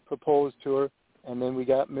then proposed to her. And then we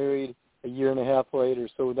got married a year and a half later.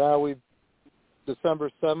 So now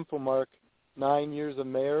December 7th will mark 9 years of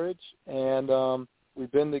marriage, and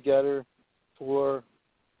we've been together for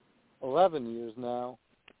 11 years now.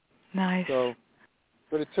 Nice. So,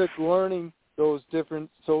 but it took learning those different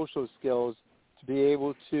social skills to be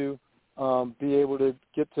able to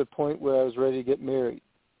get to the point where I was ready to get married.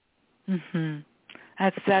 Mhm.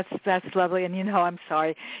 That's lovely. And I'm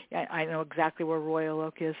sorry, I know exactly where Royal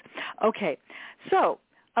Oak is. Okay, so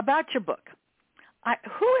about your book.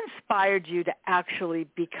 Who inspired you to actually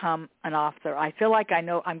become an author? I feel like I'm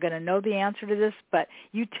going to know the answer to this, but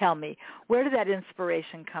you tell me. Where did that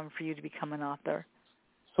inspiration come for you to become an author?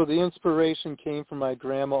 So the inspiration came from my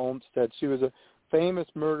grandma Olmsted. She was a famous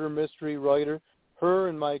murder mystery writer. Her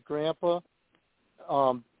and my grandpa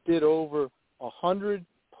did over 100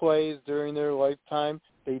 plays during their lifetime.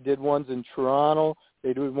 They did ones in Toronto.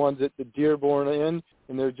 They did ones at the Dearborn Inn,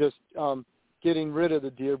 and they're just getting rid of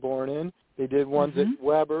the Dearborn Inn. They did ones at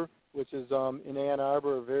Weber, which is in Ann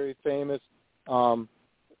Arbor, a very famous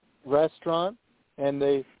restaurant.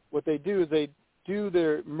 And what they do is they do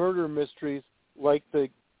their murder mysteries like the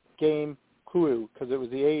game Clue, because it was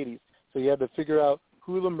the 80s. So you had to figure out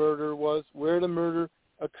who the murderer was, where the murder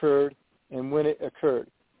occurred, and when it occurred.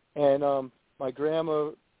 And my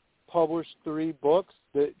grandma published 3 books.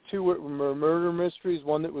 The 2 were murder mysteries,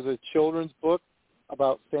 one that was a children's book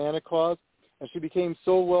about Santa Claus. And she became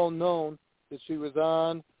so well known that she was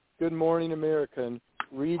on Good Morning America, and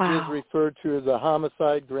Regis referred to her as a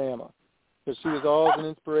homicide grandma, because she was always an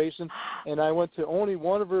inspiration. And I went to only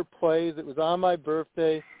one of her plays. It was on my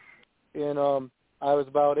birthday, and I was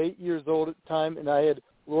about 8 years old at the time, and I had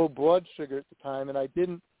low blood sugar at the time, and I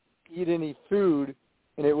didn't eat any food,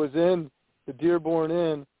 and it was in the Dearborn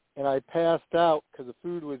Inn, and I passed out because the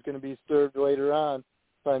food was going to be served later on,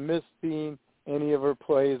 so I missed seeing any of her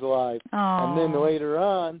plays live. Aww. And then later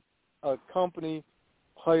on, a company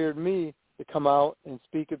hired me to come out and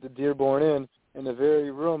speak at the Dearborn Inn in the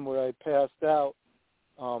very room where I passed out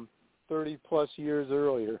 30-plus years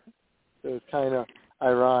earlier. So it was kind of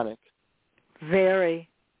ironic. Very,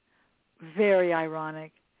 very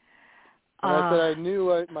ironic. And I said I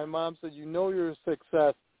knew, my mom said, you know you're a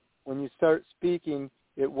success when you start speaking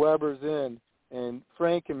at Weber's Inn and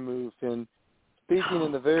Frankenmuth and speaking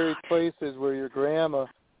in the very places where your grandma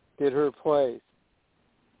did her plays.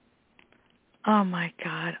 Oh, my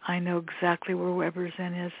God. I know exactly where Weber's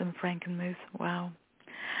Inn is in Frankenmuth. Wow.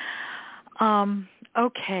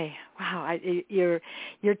 Okay. Wow. You're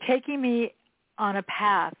taking me on a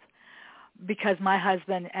path because my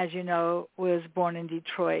husband, as you know, was born in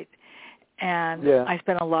Detroit. And I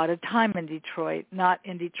spent a lot of time in Detroit, not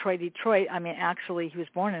in Detroit. I mean, actually, he was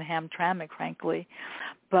born in Hamtramck, frankly.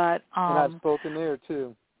 But and I've spoken there,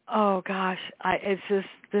 too. Oh, gosh. This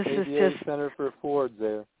is just Center for Ford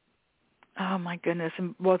there. Oh, my goodness.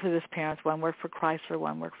 And both of his parents, one worked for Chrysler,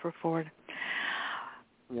 one worked for Ford.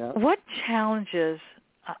 Yeah. What challenges,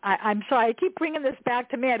 I'm sorry, I keep bringing this back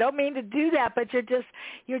to me. I don't mean to do that, but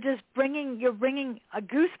you're bringing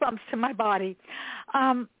goosebumps to my body.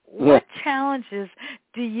 What challenges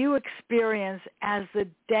do you experience as a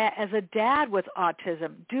dad with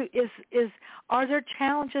autism? Are there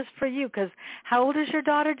challenges for you? Because how old is your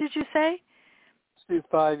daughter, did you say? She's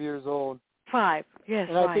 5 years old. 5, yes,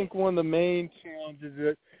 and I think one of the main challenges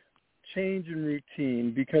is change in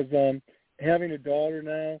routine because having a daughter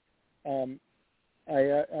now, I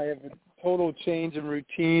have a total change in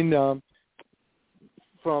routine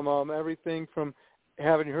from everything from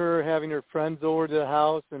having her friends over to the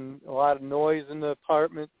house and a lot of noise in the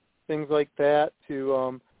apartment, things like that,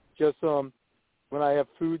 to just when I have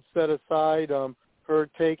food set aside, her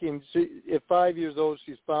at 5 years old,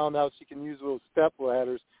 she's found out she can use little step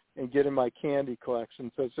ladders and get in my candy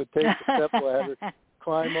collection. So she'll take the step ladder,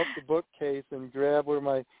 climb up the bookcase, and grab where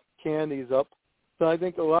my candy's up. So I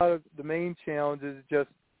think a lot of the main challenge is just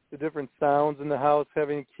the different sounds in the house,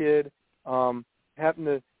 having a kid, having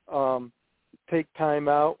to take time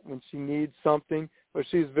out when she needs something. But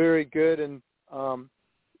she's very good, and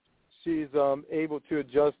she's able to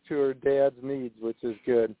adjust to her dad's needs, which is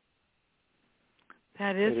good.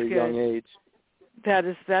 That is good. At a young age. That's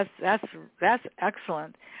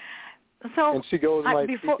excellent. So, and she goes to my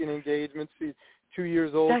speaking engagements. She's 2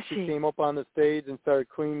 years old. She came up on the stage and started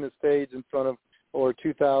cleaning the stage in front of over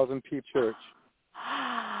 2,000 people church.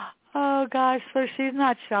 Oh gosh, so she's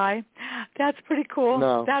not shy. That's pretty cool.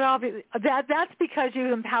 No. That's because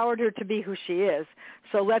you empowered her to be who she is.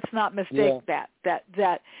 So let's not mistake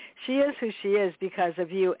that she is who she is because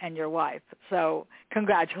of you and your wife. So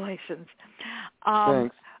congratulations.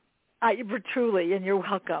 Thanks. Truly, and you're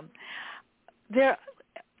welcome.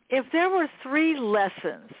 If there were 3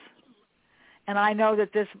 lessons, and I know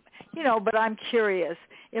that this, but I'm curious,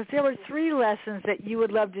 if there were 3 lessons that you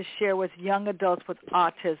would love to share with young adults with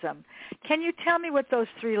autism, can you tell me what those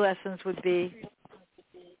 3 lessons would be?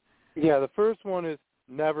 Yeah, the first one is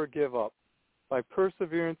never give up. By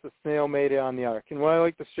perseverance, a snail made it on the ark. And what I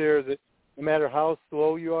like to share is that no matter how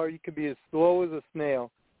slow you are, you can be as slow as a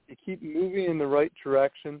snail. You keep moving in the right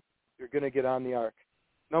direction, you're going to get on the ark.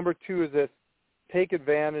 Number 2 is this: take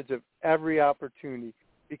advantage of every opportunity,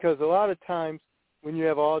 because a lot of times when you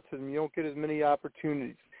have autism, you don't get as many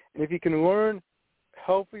opportunities. And if you can learn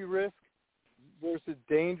healthy risk versus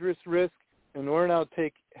dangerous risk and learn how to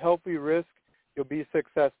take healthy risk, you'll be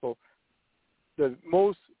successful. The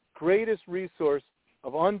greatest resource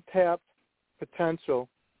of untapped potential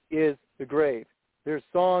is the grave. There's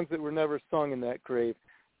songs that were never sung in that grave.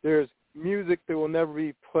 There's music that will never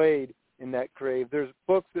be played in that grave. There's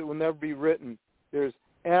books that will never be written. There's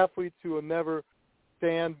athletes who will never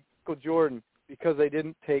stand Michael Jordan because they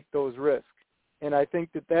didn't take those risks. And I think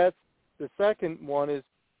that's the second one, is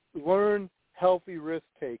learn healthy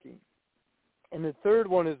risk-taking. And the third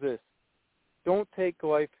one is this: don't take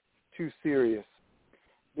life too serious.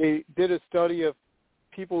 They did a study of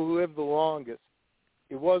people who lived the longest.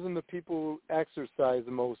 It wasn't the people who exercised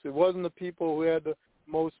the most. It wasn't the people who had the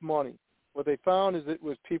most money. What they found is it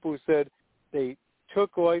was people who said they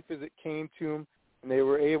took life as it came to them, and they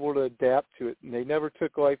were able to adapt to it, and they never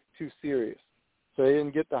took life too serious. So they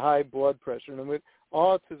didn't get the high blood pressure. And with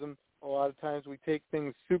autism, a lot of times we take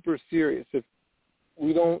things super serious. If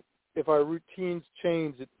our routines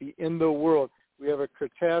change at the end of the world, we have a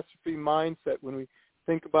catastrophe mindset when we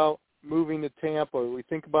think about moving to Tampa, or we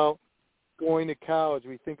think about going to college,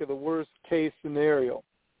 we think of the worst case scenario.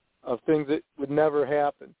 of things that would never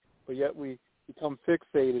happen, but yet we become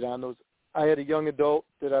fixated on those. I had a young adult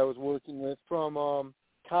that I was working with from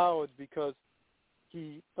college because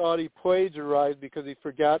he thought he plagiarized because he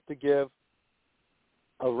forgot to give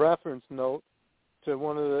a reference note to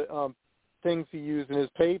one of the things he used in his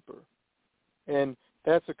paper. And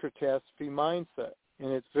that's a catastrophe mindset,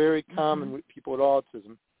 and it's very common with people with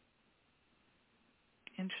autism.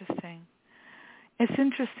 Interesting. It's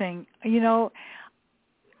interesting. You know,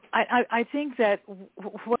 I think that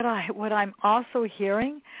what I'm also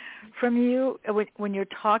hearing from you when you're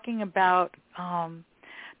talking about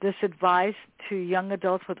this advice to young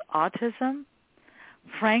adults with autism,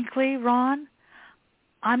 frankly, Ron,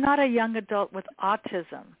 I'm not a young adult with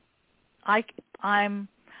autism. I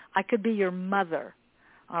could be your mother,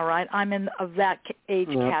 all right? I'm of that age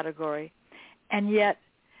category. And yet,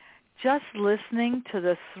 just listening to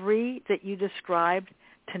the three that you described,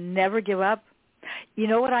 to never give up, you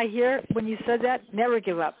know what I hear when you said that? Never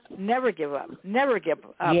give up, never give up, never give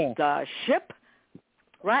up the ship,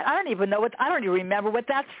 right? I don't even remember what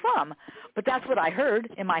that's from, but that's what I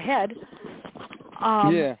heard in my head.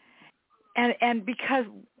 And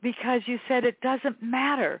because you said it doesn't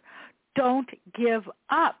matter, don't give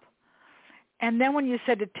up. And then when you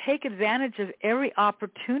said to take advantage of every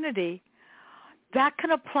opportunity, that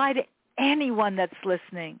can apply to anyone that's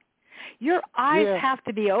listening. Your eyes have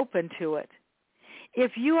to be open to it.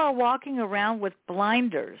 If you are walking around with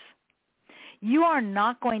blinders, you are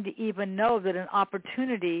not going to even know that an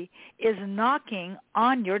opportunity is knocking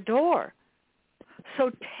on your door.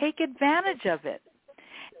 So take advantage of it.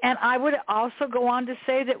 And I would also go on to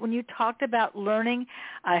say that when you talked about learning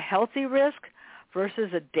a healthy risk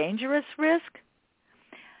versus a dangerous risk,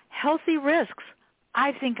 healthy risks,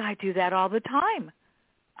 I think I do that all the time.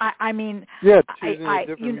 I mean, choosing a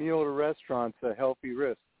different meal at a restaurant's a healthy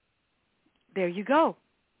risk. There you go.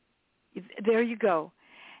 There you go.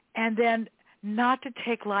 And then not to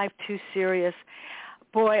take life too serious.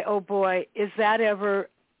 Boy, oh boy, that's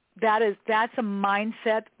a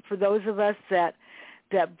mindset for those of us that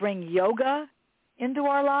bring yoga into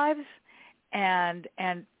our lives and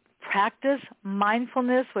practice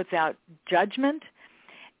mindfulness without judgment,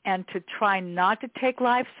 and to try not to take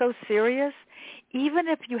life so serious, even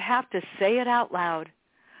if you have to say it out loud.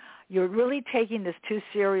 You're really taking this too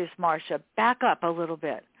serious, Marcia. Back up a little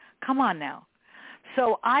bit. Come on now.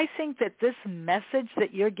 So I think that this message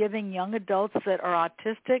that you're giving young adults that are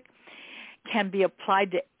autistic can be applied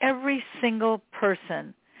to every single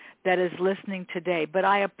person that is listening today. But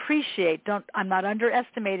I appreciate, I'm not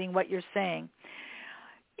underestimating what you're saying.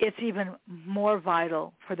 It's even more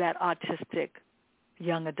vital for that autistic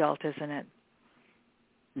young adult, isn't it?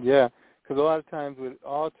 Yeah, because a lot of times with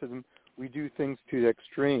autism, we do things to the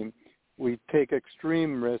extreme. We take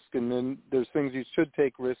extreme risk, and then there's things you should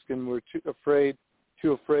take risk, and we're too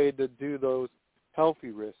afraid to do those healthy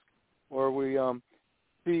risks. Or we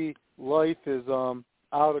see life is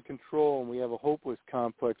out of control, and we have a hopeless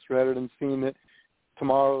complex rather than seeing that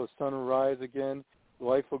tomorrow the sun will rise again,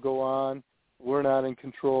 life will go on, we're not in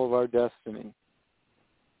control of our destiny.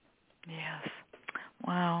 Yes.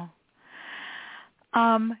 Wow.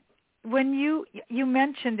 When you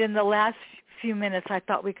mentioned in the last few minutes, I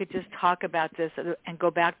thought we could just talk about this and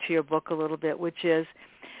go back to your book a little bit, which is,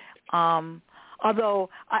 although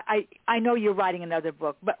I know you're writing another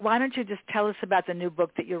book, but why don't you just tell us about the new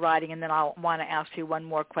book that you're writing, and then I'll want to ask you one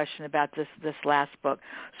more question about this last book.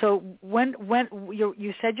 So when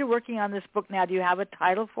you said you're working on this book now, do you have a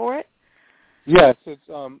title for it? Yes,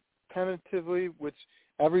 it's tentatively, which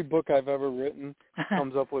every book I've ever written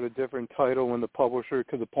comes up with a different title when the publisher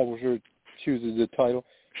chooses the title.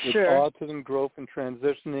 It's Autism, Growth, and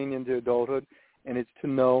Transitioning into Adulthood, and it's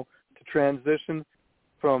to transition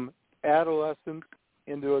from adolescence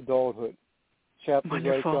into adulthood. Chapters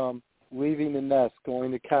Wonderful. like leaving the nest,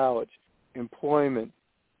 going to college, employment,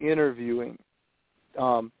 interviewing,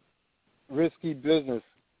 risky business,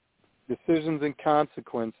 decisions and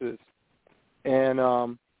consequences, and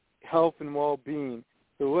health and well-being.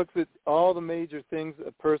 So it looks at all the major things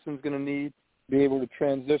a person's going to need to be able to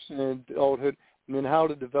transition into adulthood, and then how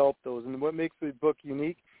to develop those. And what makes the book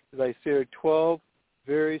unique is I share 12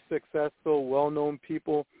 very successful, well-known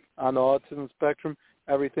people on the autism spectrum,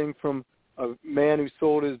 everything from a man who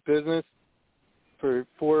sold his business for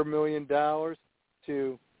 $4 million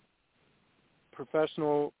to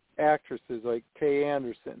professional actresses like Kay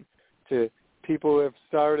Anderson, to people who have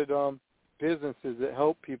started businesses that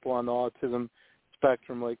help people on the autism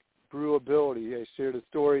spectrum, like Brewability. I shared a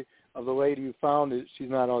story of the lady who founded it. She's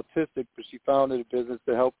not autistic, but she founded a business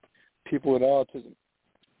to help people with autism.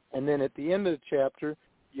 And then at the end of the chapter,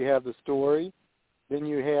 you have the story, Then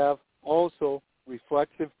you have also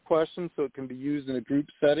reflective questions, so it can be used in a group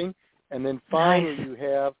setting. And then finally, Nice. you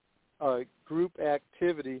have a group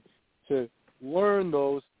activity to learn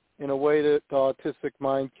those in a way that the autistic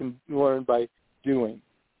mind can learn by doing.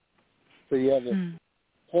 So you have a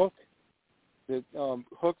hook that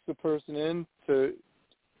hooks the person in to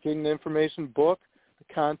getting the information, book,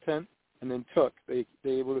 the content, and then took. They're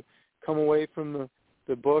able to come away from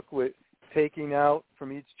the book with taking out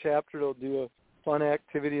from each chapter. They'll do a fun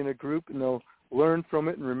activity in a group, and they'll learn from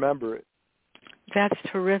it and remember it. That's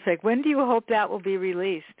terrific. When do you hope that will be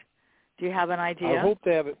released? Do you have an idea? I hope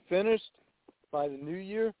to have it finished by the new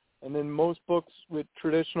year, and then most books with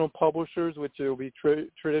traditional publishers, which will be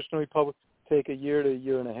traditionally published, take a year to a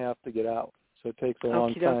year and a half to get out. So it takes a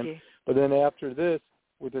long time. But then after this,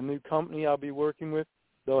 with a new company I'll be working with,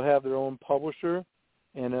 they'll have their own publisher,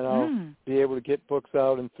 and then I'll be able to get books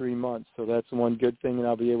out in 3 months. So that's one good thing, and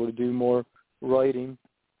I'll be able to do more writing,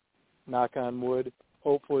 knock on wood,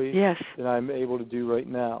 hopefully, than I'm able to do right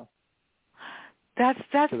now. That's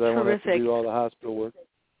terrific. Because I won't have to do all the hospital work.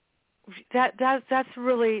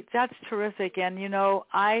 That's terrific. And you know,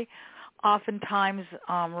 I oftentimes,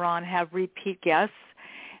 Ron, have repeat guests,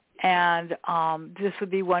 and this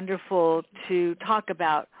would be wonderful to talk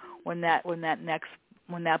about when that next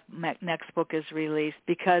book is released,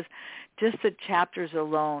 because just the chapters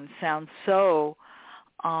alone sound so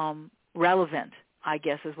relevant, I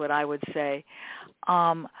guess is what I would say.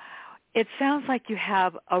 It sounds like you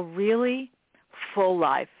have a really full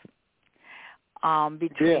life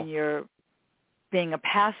between your being a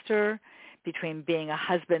pastor, between being a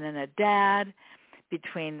husband and a dad,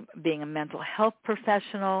 between being a mental health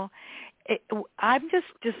professional. I'm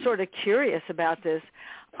just sort of curious about this.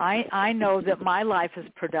 I know that my life is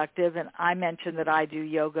productive, and I mentioned that I do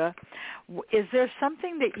yoga. Is there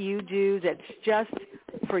something that you do that's just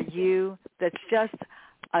for you, that's just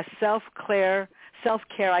a self-care,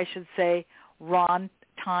 I should say, Ron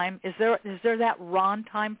time? Is there that Ron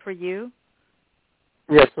time for you?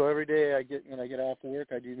 Yeah, so every day when I get off of work,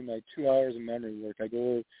 I do my 2 hours of memory work. I go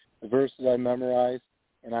over the verses I memorize,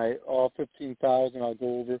 and all 15,000 I'll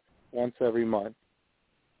go over once every month,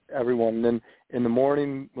 everyone. And then in the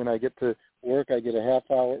morning when I get to work, I get a half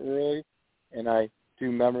hour early, and I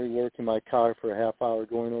do memory work in my car for a half hour,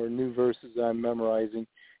 going over new verses that I'm memorizing,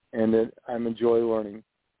 and that I enjoy learning.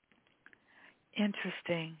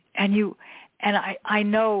 Interesting. And I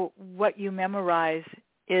know what you memorize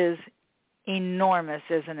is enormous,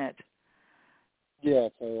 isn't it? Yeah,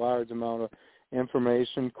 it's a large amount of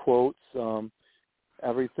information, quotes,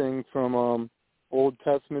 everything from Old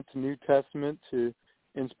Testament to New Testament to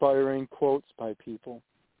inspiring quotes by people.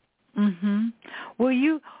 Mhm.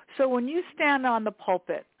 So when you stand on the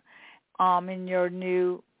pulpit in your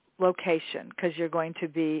new location, because you're going to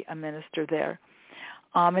be a minister there,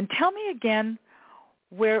 and tell me again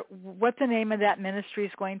what the name of that ministry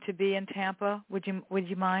is going to be in Tampa. Would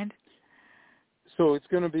you mind? So it's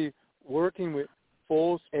going to be working with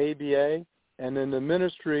Full ABA, and then the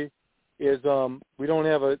ministry is we don't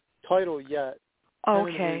have a title yet.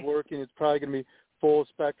 Okay. Working, it's probably going to be Full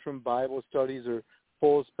Spectrum Bible Studies or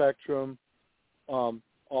Full Spectrum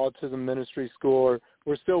Autism Ministry School. Or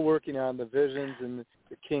we're still working on the visions and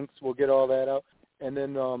the kinks. We'll get all that out, and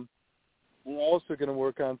then we're also going to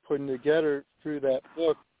work on putting together through that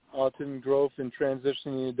book, Autism Growth and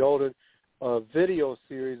Transitioning Adulthood, a video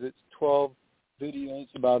series. It's 12 videos,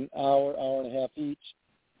 about an hour and a half each,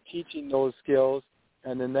 teaching those skills,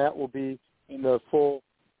 and then that will be in the full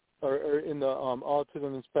or in the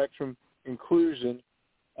autism and spectrum inclusion.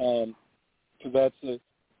 So that's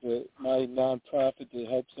my nonprofit that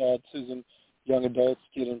helps autism young adults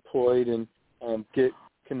get employed and get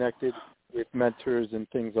connected with mentors and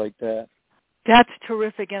things like that. That's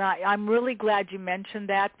terrific, and I'm really glad you mentioned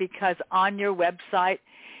that, because on your website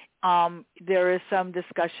there is some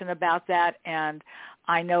discussion about that, and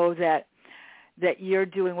I know that you're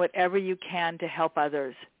doing whatever you can to help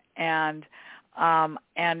others, and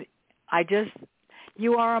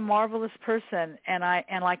you are a marvelous person, and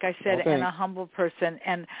like I said, and a humble person,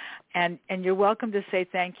 and you're welcome to say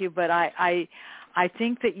thank you, but I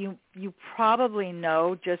think that you probably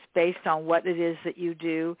know, just based on what it is that you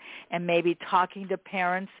do, and maybe talking to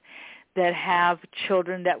parents that have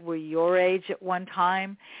children that were your age at one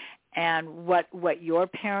time, and what your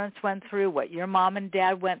parents went through, what your mom and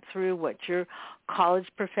dad went through, what your college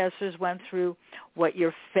professors went through, what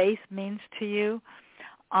your faith means to you.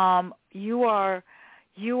 You are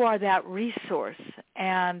that resource,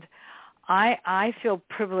 and I feel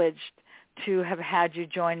privileged to have had you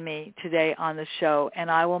join me today on the show, and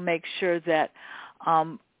I will make sure that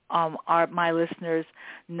my listeners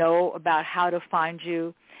know about how to find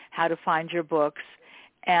you, how to find your books,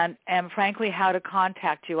 and frankly, how to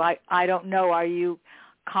contact you. I don't know. Are you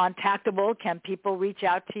contactable? Can people reach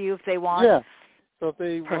out to you if they want? Yeah. So if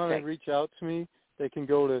they Perfect. want to reach out to me, they can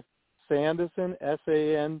go to Sandison,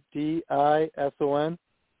 SANDISON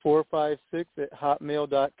 456 at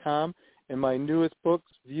hotmail.com. And my newest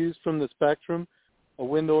books, Views from the Spectrum, A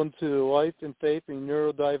Window into the Life and Faith of a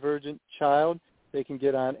Neurodivergent Child, they can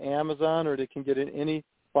get on Amazon, or they can get in any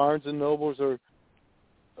Barnes & Nobles or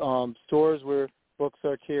stores where books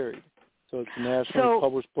are carried. So it's nationally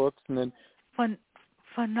published books. And then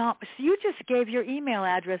phenomenal. So you just gave your email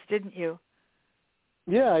address, didn't you?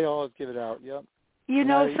 Yeah, I always give it out, yep. You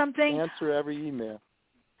know something? I answer every email.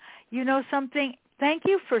 You know something? Thank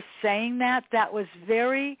you for saying that. That was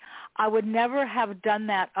I would never have done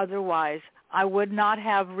that otherwise. I would not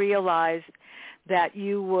have realized that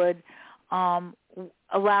you would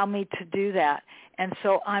allow me to do that. And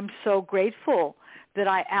so I'm so grateful that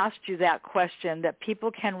I asked you that question, that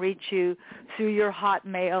people can reach you through your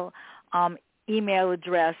Hotmail email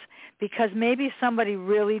address, because maybe somebody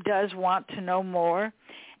really does want to know more.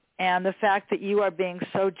 And the fact that you are being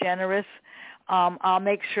so generous, I'll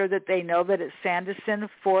make sure that they know that it's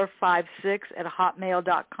Sandison456 at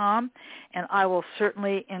hotmail.com, and I will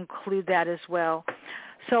certainly include that as well.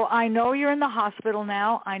 So I know you're in the hospital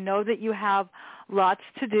now. I know that you have lots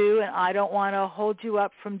to do, and I don't want to hold you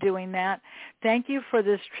up from doing that. Thank you for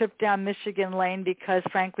this trip down Michigan Lane, because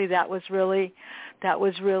frankly that was really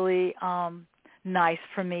nice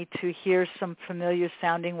for me to hear some familiar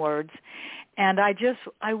sounding words. And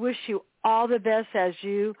I wish you all the best as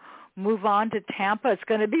you move on to Tampa. It's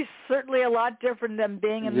going to be certainly a lot different than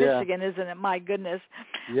being in Michigan, isn't it? My goodness.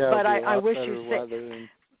 Yeah, but I wish you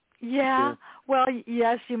well,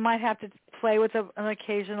 yes, you might have to play with an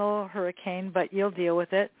occasional hurricane, but you'll deal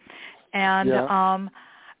with it. And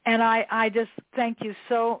and I just thank you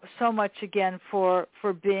so much again for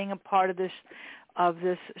being a part of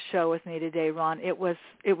this show with me today, Ron. It was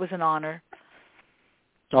an honor.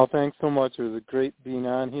 Oh, thanks so much. It was a great being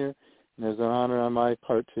on here, and it was an honor on my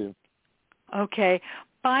part too. Okay.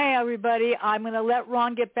 Bye, everybody. I'm going to let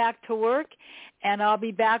Ron get back to work, and I'll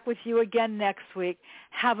be back with you again next week.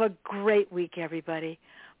 Have a great week, everybody.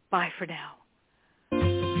 Bye for now.